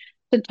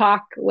to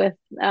talk with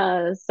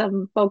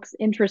some folks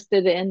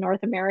interested in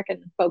North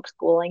American folk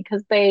schooling,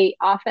 because they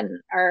often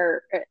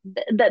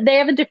they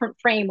have a different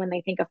frame when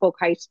they think of folk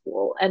high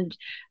school, and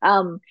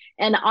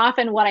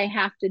often what I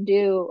have to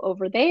do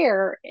over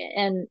there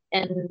and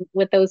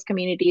with those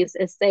communities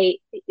is say,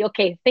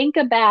 okay, think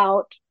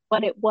about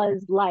what it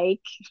was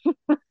like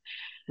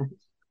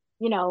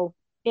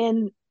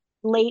in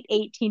late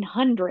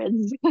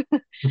 1800s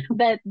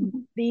that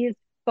these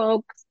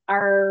folks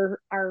are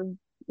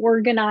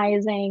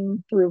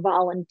organizing through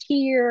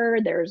volunteer.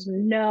 There's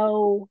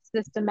no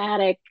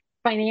systematic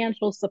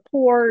financial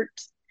support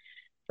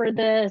for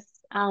this.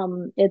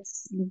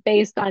 It's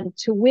based on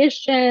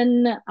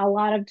tuition a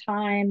lot of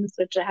times,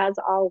 which has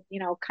all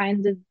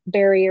kinds of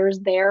barriers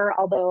there,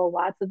 although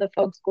lots of the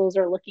folk schools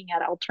are looking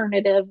at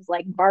alternatives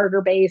like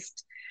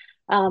barter-based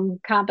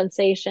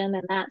compensation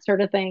and that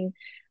sort of thing.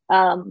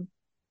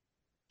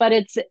 But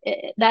it's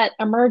that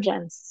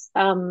emergence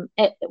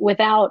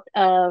without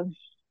a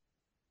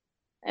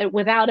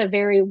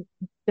very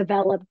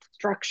developed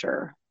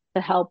structure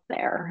to help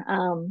there.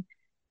 And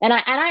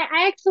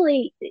I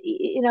actually,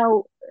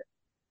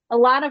 a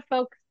lot of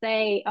folks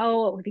say,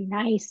 oh, it would be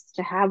nice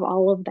to have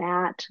all of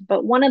that.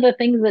 But one of the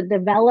things that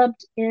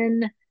developed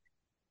in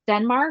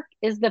Denmark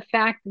is the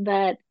fact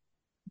that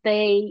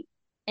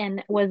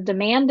and was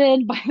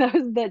demanded by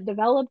those that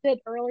developed it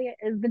earlier,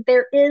 is that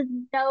there is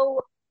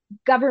no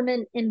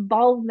government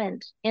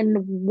involvement in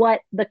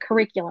what the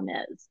curriculum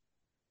is.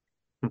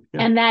 Yeah.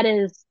 And that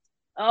is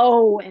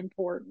so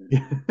important.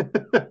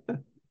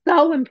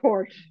 So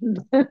important.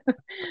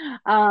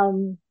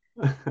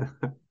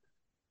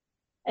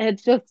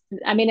 It's just,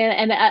 I mean,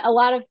 and a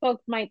lot of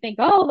folks might think,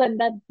 oh, then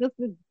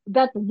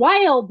that's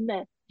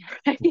wildness,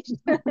 right?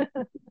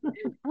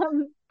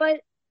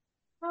 But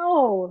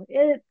no,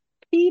 it's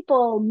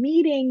people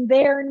meeting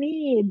their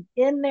needs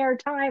in their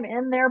time,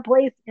 in their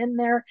place, in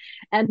their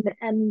and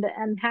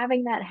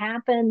having that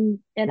happen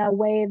in a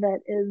way that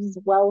is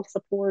well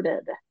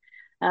supported.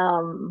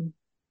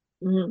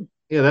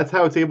 Yeah, that's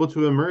how it's able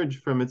to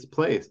emerge from its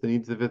place, the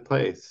needs of its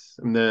place.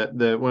 And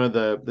the one of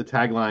the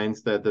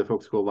taglines that the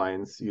Folk School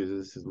Alliance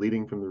uses is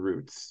leading from the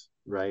roots,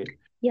 right?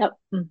 Yep.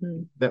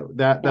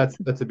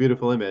 That's a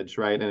beautiful image,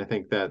 right? And I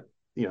think that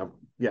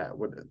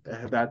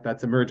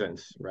that's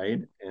emergence, right?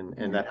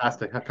 And that has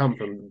to come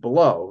from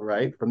below,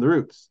 right? From the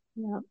roots.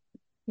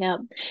 Yeah.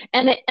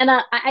 And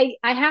I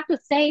have to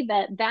say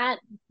that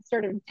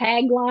sort of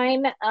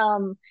tagline,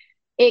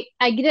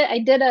 I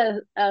did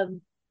a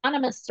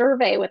anonymous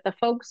survey with the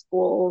folk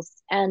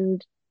schools,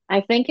 and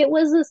I think it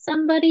was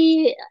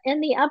somebody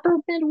in the upper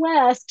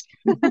Midwest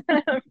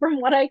from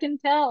what I can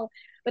tell,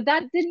 but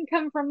that didn't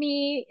come from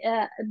me.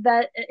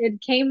 That it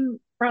came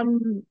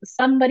from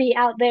somebody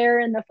out there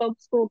in the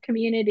folk school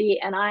community,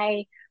 and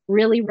I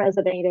really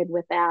resonated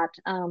with that,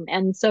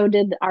 and so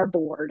did our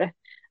board.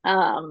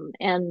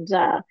 And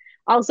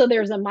also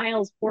there's a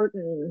Miles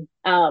Horton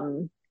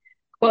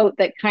quote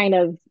that kind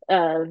of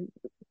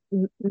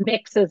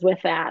mixes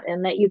with that,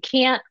 and that you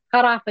can't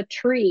cut off a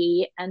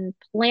tree and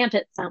plant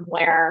it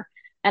somewhere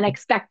and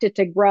expect it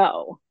to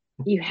grow.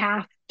 You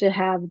have to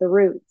have the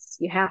roots.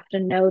 You have to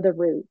know the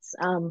roots.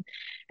 So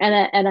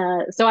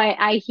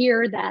I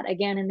hear that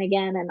again and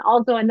again. And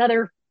also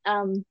another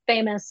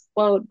famous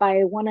quote by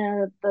one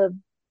of the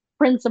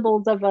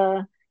principals of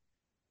a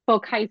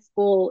folk high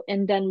school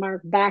in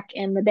Denmark back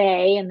in the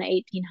day in the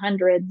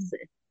 1800s.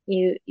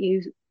 You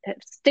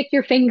stick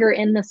your finger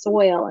in the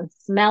soil and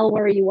smell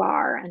where you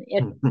are. And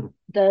if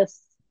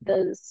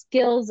the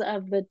skills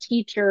of the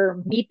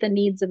teacher meet the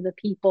needs of the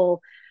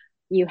people,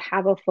 you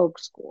have a folk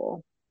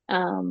school,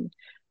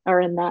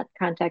 or in that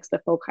context, a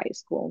folk high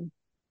school.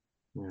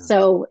 Yeah.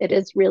 So it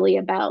is really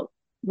about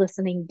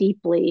listening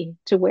deeply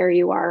to where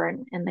you are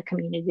and the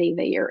community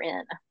that you're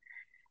in.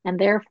 And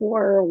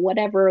therefore,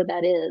 whatever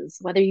that is,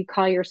 whether you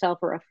call yourself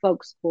a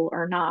folk school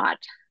or not,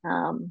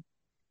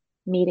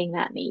 meeting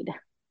that need.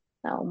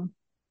 So,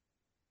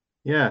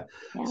 yeah.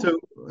 So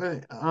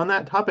on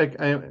that topic,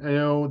 I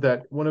know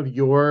that one of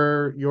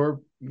your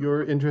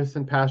interests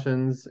and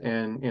passions,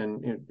 and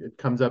it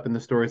comes up in the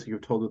stories that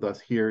you've told with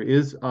us here,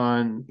 is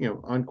on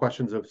on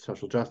questions of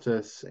social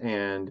justice.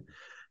 And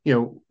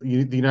the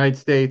United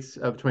States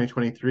of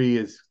 2023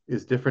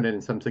 is different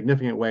in some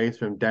significant ways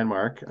from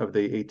Denmark of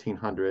the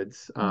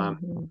 1800s. I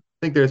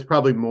think there's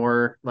probably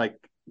more like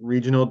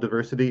regional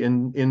diversity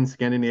in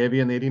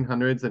Scandinavia in the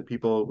 1800s than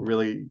people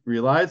really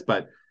realize,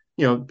 but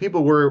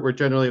people were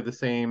generally of the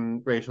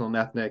same racial and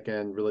ethnic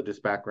and religious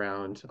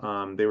background.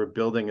 They were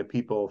building a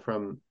people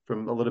from a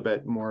little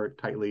bit more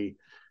tightly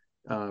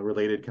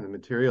related kind of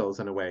materials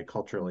in a way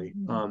culturally.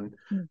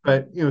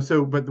 But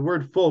the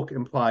word folk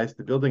implies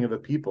the building of a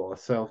people, a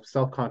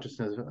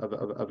self-consciousness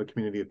of a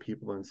community of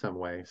people in some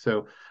way.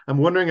 So I'm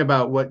wondering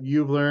about what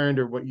you've learned,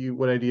 or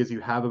what ideas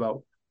you have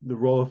about the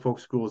role of folk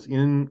schools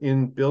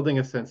in building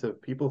a sense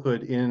of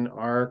peoplehood in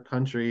our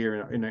country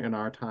or in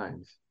our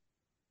times.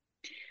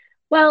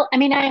 Well, I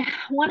mean,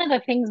 one of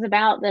the things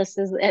about this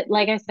is,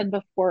 like I said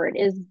before, it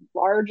is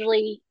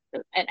largely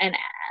and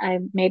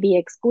maybe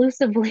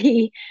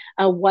exclusively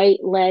a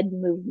white-led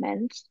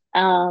movement.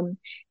 And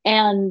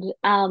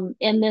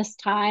in this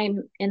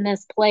time, in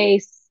this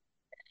place,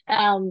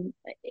 what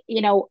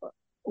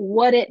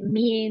it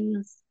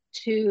means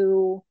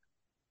to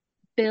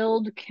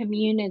build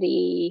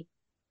community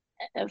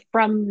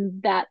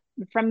from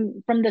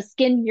the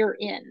skin you're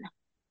in.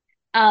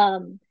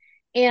 And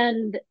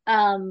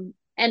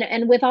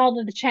with all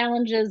of the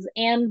challenges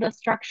and the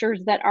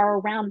structures that are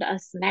around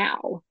us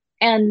now,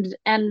 and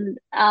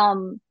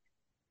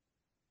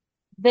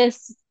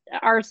this,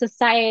 our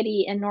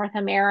society in North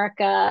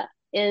America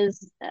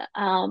is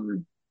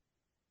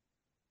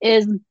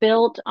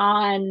built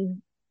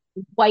on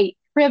white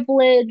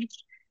privilege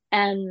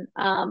and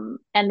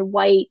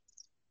white.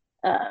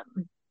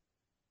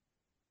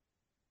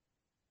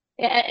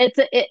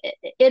 It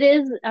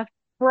is a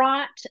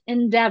fraught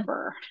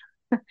endeavor.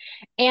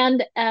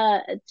 And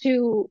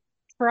to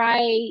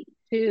try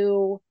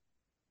to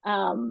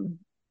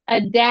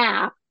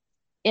adapt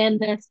in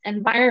this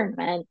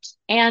environment,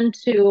 and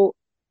to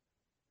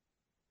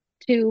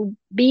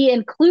be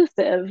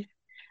inclusive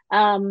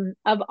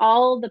of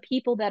all the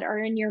people that are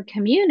in your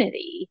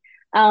community,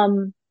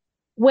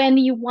 when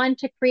you want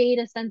to create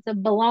a sense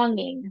of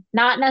belonging,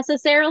 not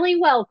necessarily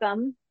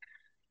welcome.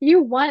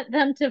 You want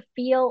them to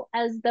feel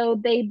as though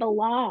they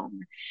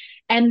belong.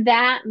 And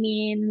that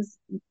means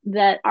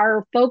that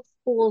our folk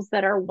schools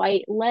that are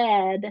white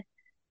led,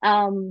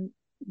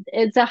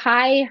 it's a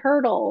high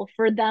hurdle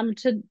for them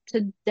to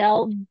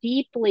delve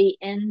deeply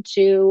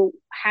into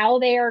how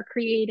they are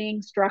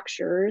creating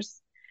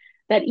structures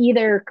that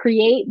either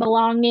create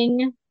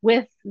belonging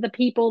with the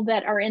people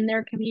that are in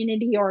their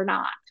community or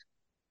not.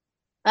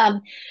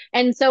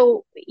 And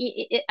so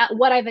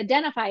what I've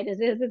identified is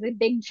a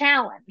big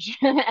challenge.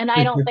 And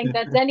I don't think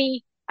that's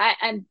I'm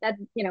at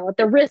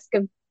the risk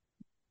of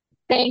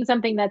saying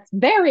something that's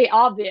very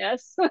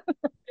obvious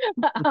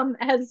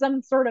as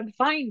some sort of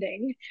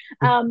finding.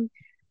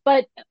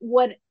 But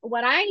what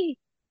I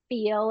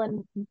feel,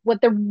 and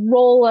what the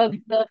role of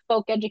the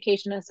Folk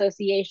Education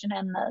Association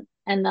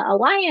and the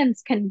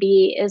Alliance can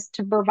be, is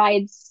to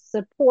provide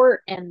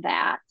support in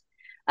that.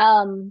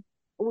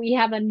 We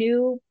have a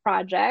new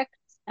project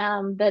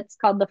that's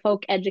called the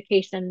Folk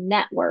Education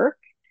Network.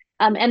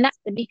 And that's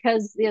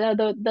because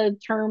the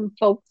term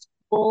folk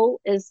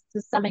school is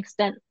to some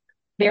extent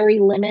very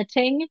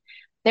limiting.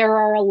 There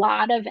are a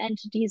lot of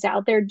entities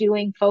out there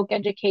doing folk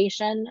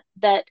education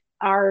that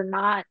are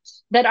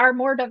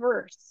more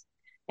diverse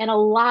in a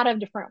lot of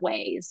different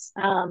ways,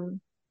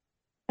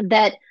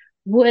 that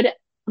would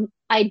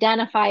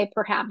identify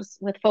perhaps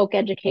with folk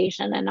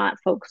education and not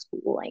folk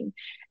schooling.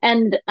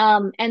 And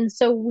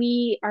so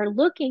we are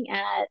looking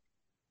at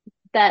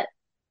that,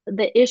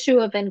 the issue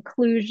of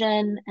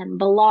inclusion and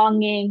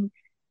belonging,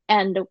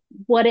 and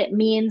what it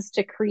means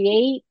to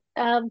create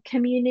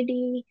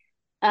community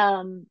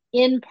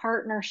in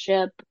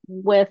partnership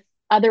with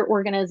other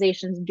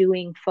organizations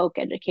doing folk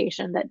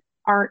education that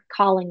aren't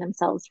calling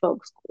themselves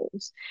folk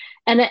schools.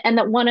 And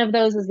that one of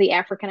those is the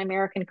African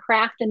American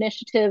Craft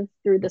Initiative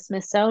through the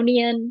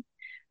Smithsonian.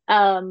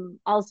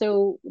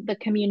 Also the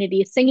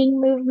community singing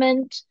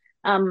movement.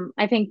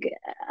 I think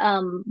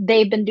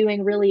they've been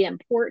doing really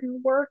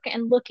important work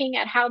and looking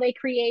at how they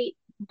create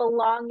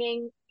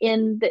belonging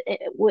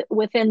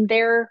within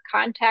their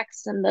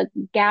context and the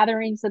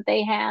gatherings that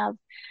they have.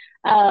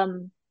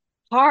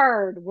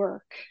 Hard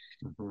work.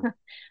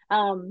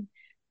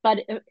 but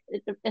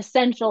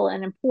essential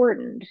and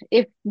important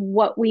if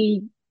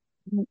we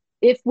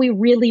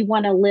really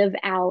want to live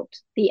out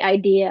the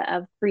idea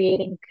of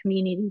creating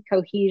community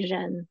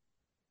cohesion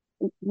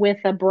with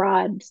a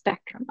broad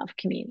spectrum of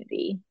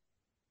community.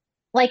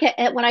 Like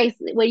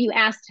when you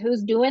asked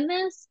who's doing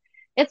this,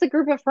 it's a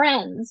group of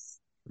friends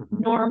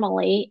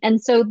normally,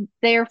 and so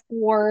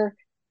therefore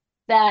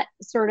that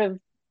sort of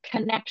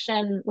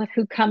connection with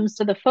who comes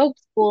to the folk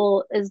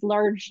school is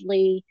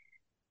largely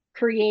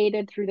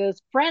created through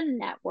those friend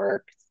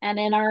networks. And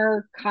in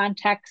our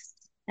context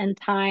and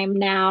time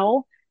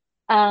now,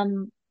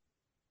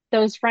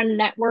 those friend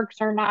networks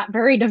are not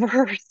very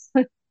diverse.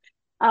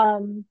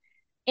 um,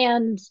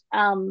 and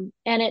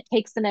it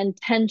takes an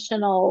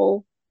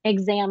intentional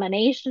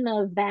examination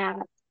of that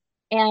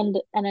and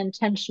an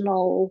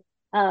intentional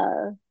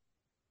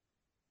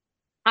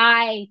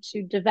eye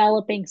to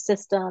developing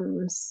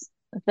systems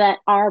that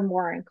are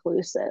more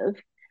inclusive.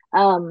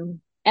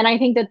 And I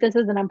think that this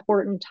is an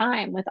important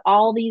time with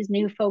all these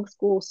new folk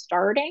schools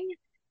starting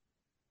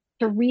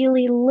to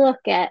really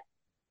look at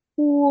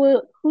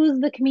who's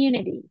the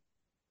community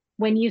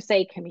when you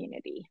say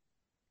community.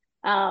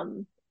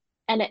 And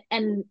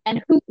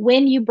who,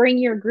 when you bring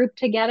your group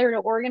together to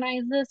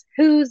organize this,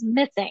 who's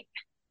missing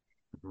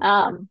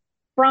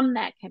from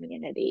that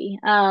community.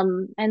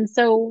 And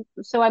so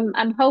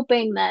I'm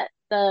hoping that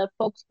the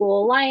Folk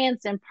School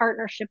Alliance, in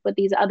partnership with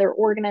these other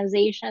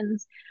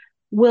organizations,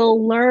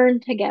 will learn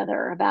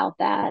together about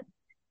that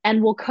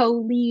and will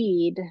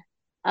co-lead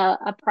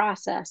a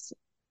process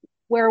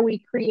where we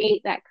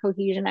create that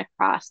cohesion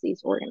across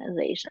these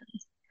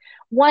organizations.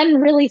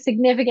 One really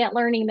significant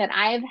learning that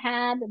I've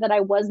had that I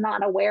was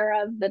not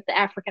aware of that the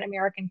African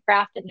American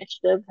Craft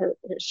Initiative has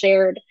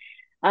shared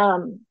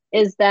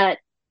is that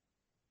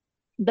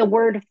the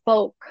word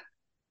folk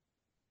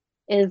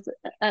is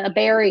a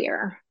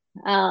barrier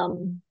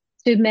to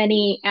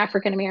many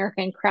African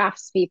American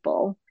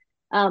craftspeople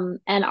and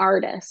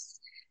artists,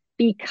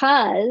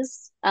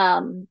 because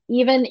even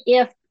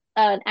if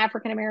an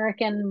African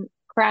American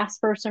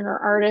craftsperson or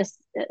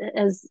artist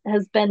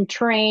has been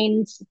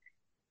trained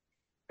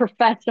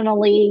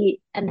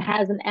professionally and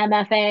has an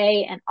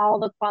MFA and all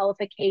the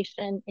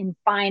qualification in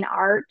fine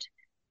art,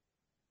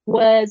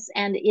 was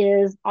and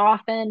is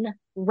often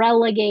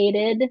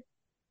relegated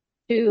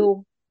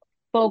to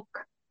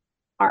folk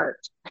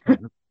art.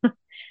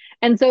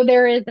 And so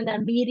there is an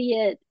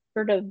immediate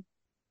sort of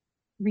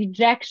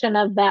rejection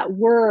of that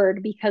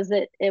word because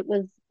it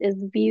is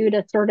viewed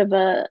as sort of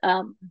a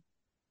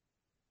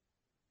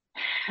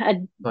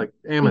like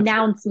amateur.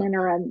 Denouncement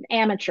or an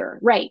amateur,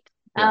 right?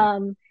 Yeah.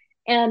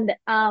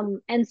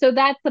 And so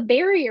that's a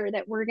barrier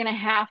that we're going to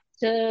have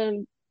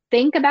to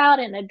think about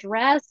and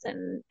address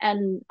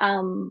and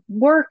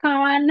work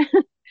on.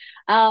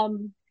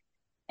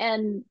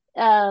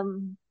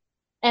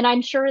 And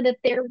I'm sure that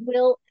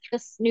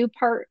this new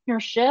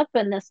partnership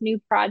and this new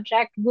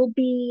project will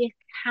be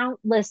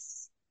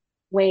countless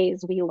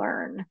ways we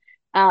learn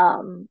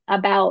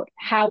about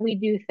how we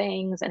do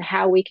things and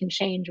how we can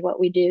change what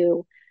we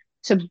do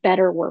to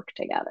better work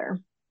together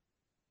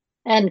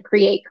and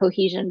create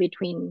cohesion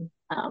between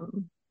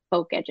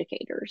folk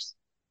educators.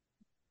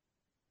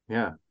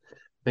 Yeah,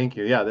 thank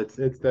you. Yeah, that's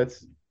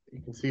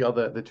you can see all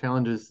the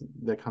challenges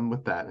that come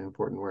with that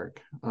important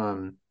work.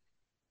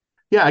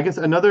 Yeah, I guess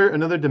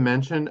another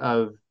dimension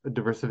of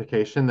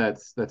diversification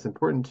that's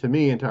important to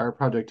me and to our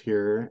project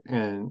here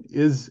and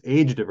is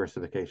age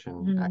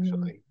diversification,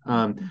 actually.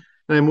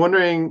 And I'm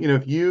wondering,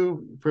 if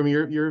you, from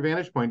your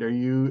vantage point, are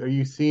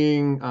you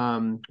seeing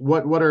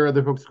what are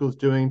other folk schools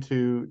doing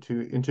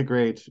to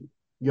integrate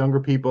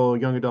younger people,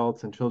 young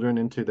adults, and children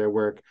into their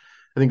work?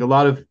 I think a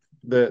lot of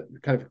the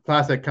kind of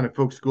classic kind of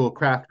folk school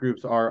craft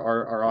groups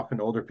are often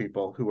older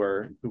people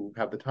who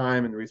have the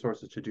time and the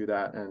resources to do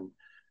that, and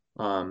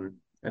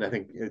I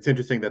think it's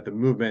interesting that the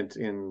movement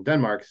in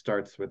Denmark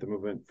starts with the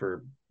movement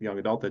for young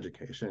adult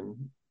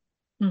education.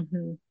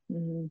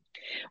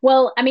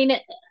 Well, I mean,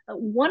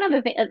 one of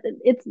the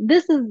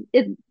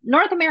things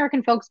North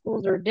American folk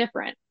schools are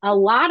different. A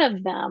lot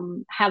of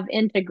them have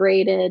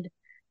integrated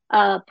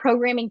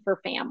programming for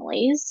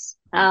families.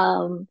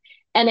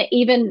 And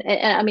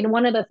I mean,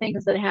 one of the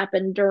things that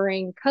happened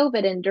during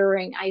COVID and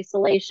during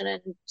isolation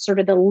and sort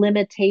of the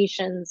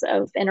limitations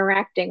of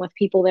interacting with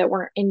people that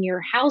weren't in your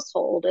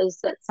household is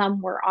that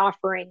some were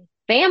offering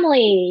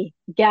family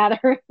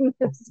gatherings,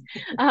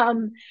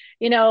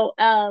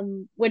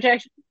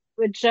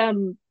 which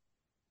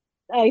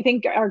I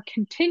think are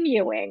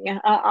continuing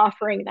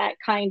offering that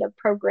kind of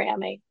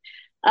programming.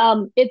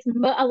 It's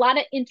a lot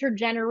of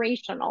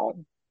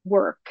intergenerational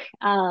work.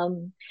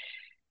 And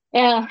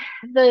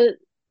the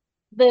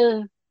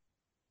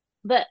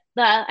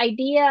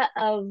idea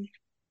of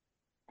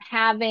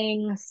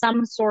having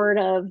some sort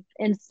of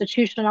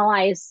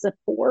institutionalized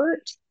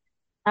support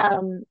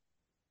to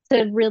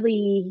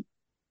really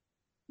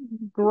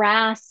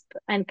grasp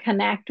and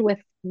connect with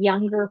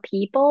younger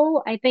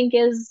people, I think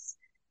is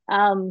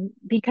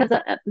because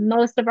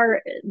most of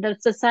the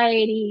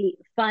society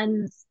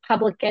funds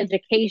public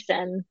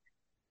education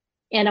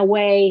in a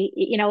way,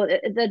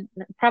 that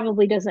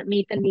probably doesn't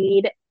meet the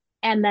need.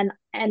 And then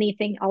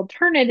anything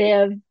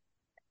alternative,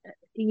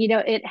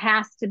 it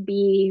has to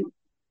be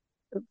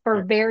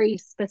for very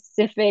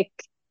specific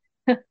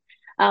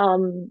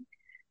um,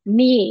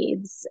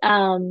 needs.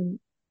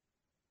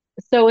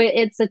 So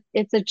it's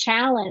a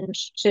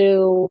challenge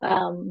to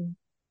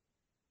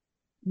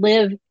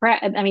live,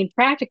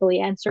 practically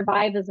and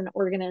survive as an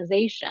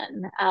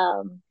organization.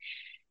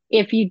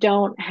 If you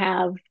don't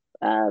have,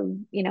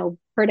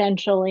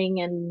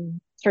 credentialing and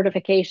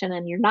certification,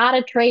 and you're not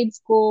a trade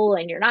school,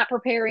 and you're not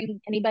preparing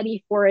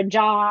anybody for a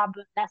job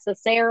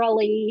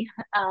necessarily,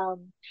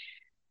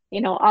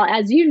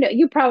 as you know,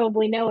 you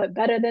probably know it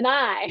better than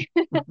I.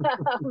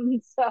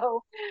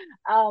 So,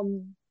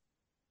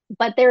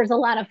 but there's a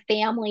lot of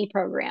family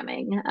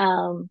programming.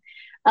 And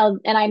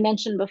I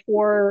mentioned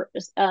before,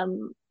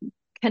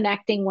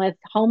 connecting with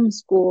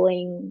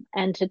homeschooling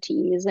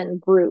entities and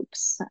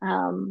groups,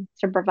 to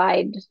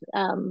provide,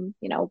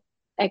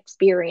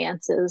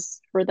 experiences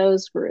for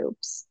those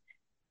groups.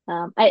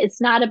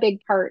 It's not a big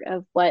part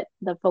of what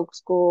the folk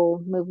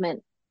school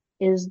movement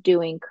is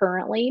doing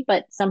currently,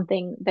 but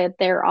something that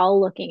they're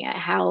all looking at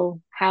how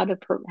to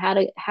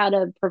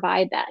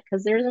provide that,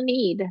 because there's a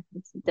need.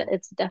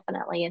 It's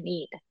definitely a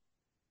need,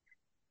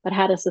 but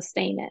how to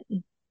sustain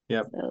it.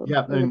 Yep. So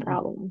Yep. there's a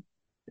problem.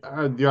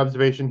 The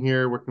observation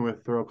here, working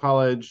with Thoreau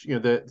College,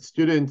 the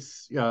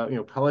students,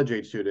 college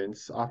age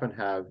students often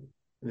have,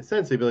 in a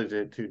sense, the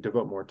ability to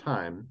devote more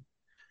time,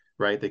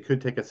 right? They could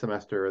take a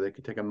semester, or they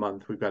could take a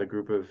month. We've got a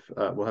group of,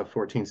 we'll have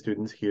 14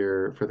 students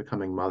here for the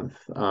coming month,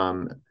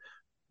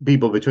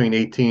 people between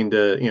 18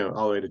 to,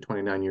 all the way to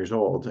 29 years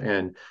old.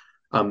 And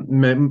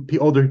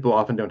older people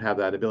often don't have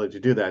that ability to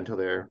do that until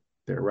they're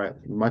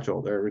much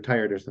older,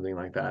 retired or something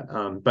like that.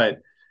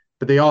 But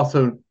they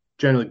also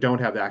generally don't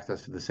have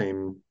access to the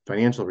same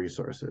financial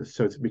resources.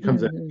 So it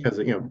becomes because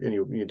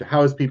you need to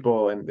house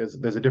people, and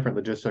there's a different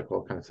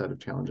logistical kind of set of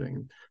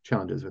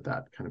challenges with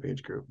that kind of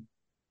age group.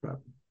 But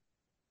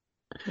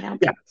yeah,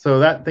 so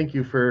thank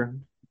you for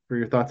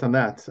your thoughts on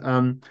that.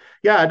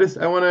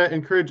 I want to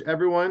encourage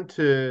everyone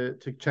to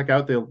check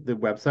out the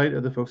website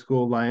of the Folk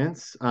School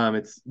Alliance.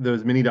 It's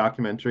those mini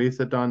documentaries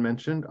that Dawn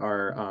mentioned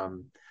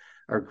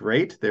are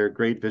great. They're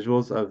great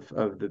visuals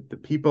of the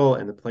people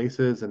and the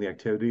places and the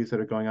activities that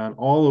are going on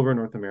all over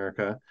North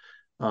America.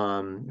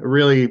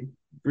 Really,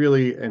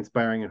 really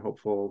inspiring and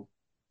hopeful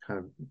kind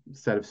of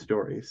set of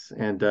stories.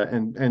 And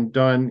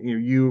Dawn,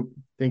 you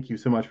thank you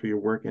so much for your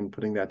work in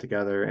putting that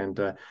together and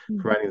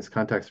providing this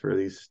context for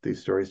these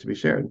stories to be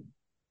shared.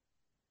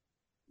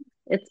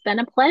 It's been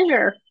a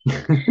pleasure.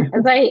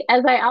 As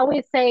I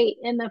always say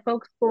in the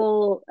folk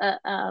school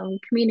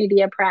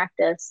community of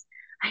practice,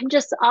 I'm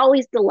just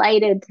always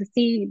delighted to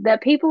see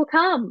that people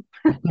come.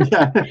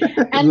 Yeah.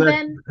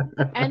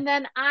 and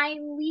then I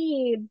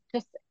leave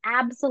just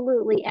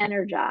absolutely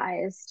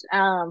energized,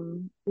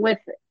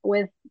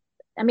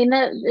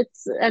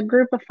 it's a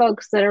group of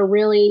folks that are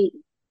really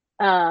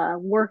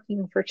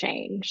working for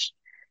change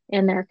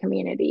in their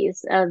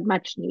communities, a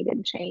much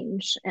needed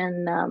change.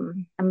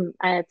 And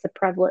it's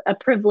a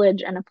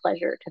privilege and a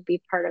pleasure to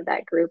be part of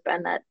that group,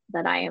 and that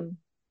I am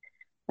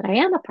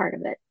a part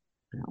of it.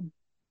 So.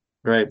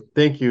 Right.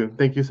 Thank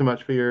you so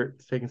much for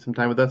taking some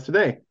time with us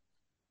today.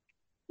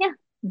 Yeah,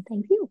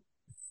 thank you.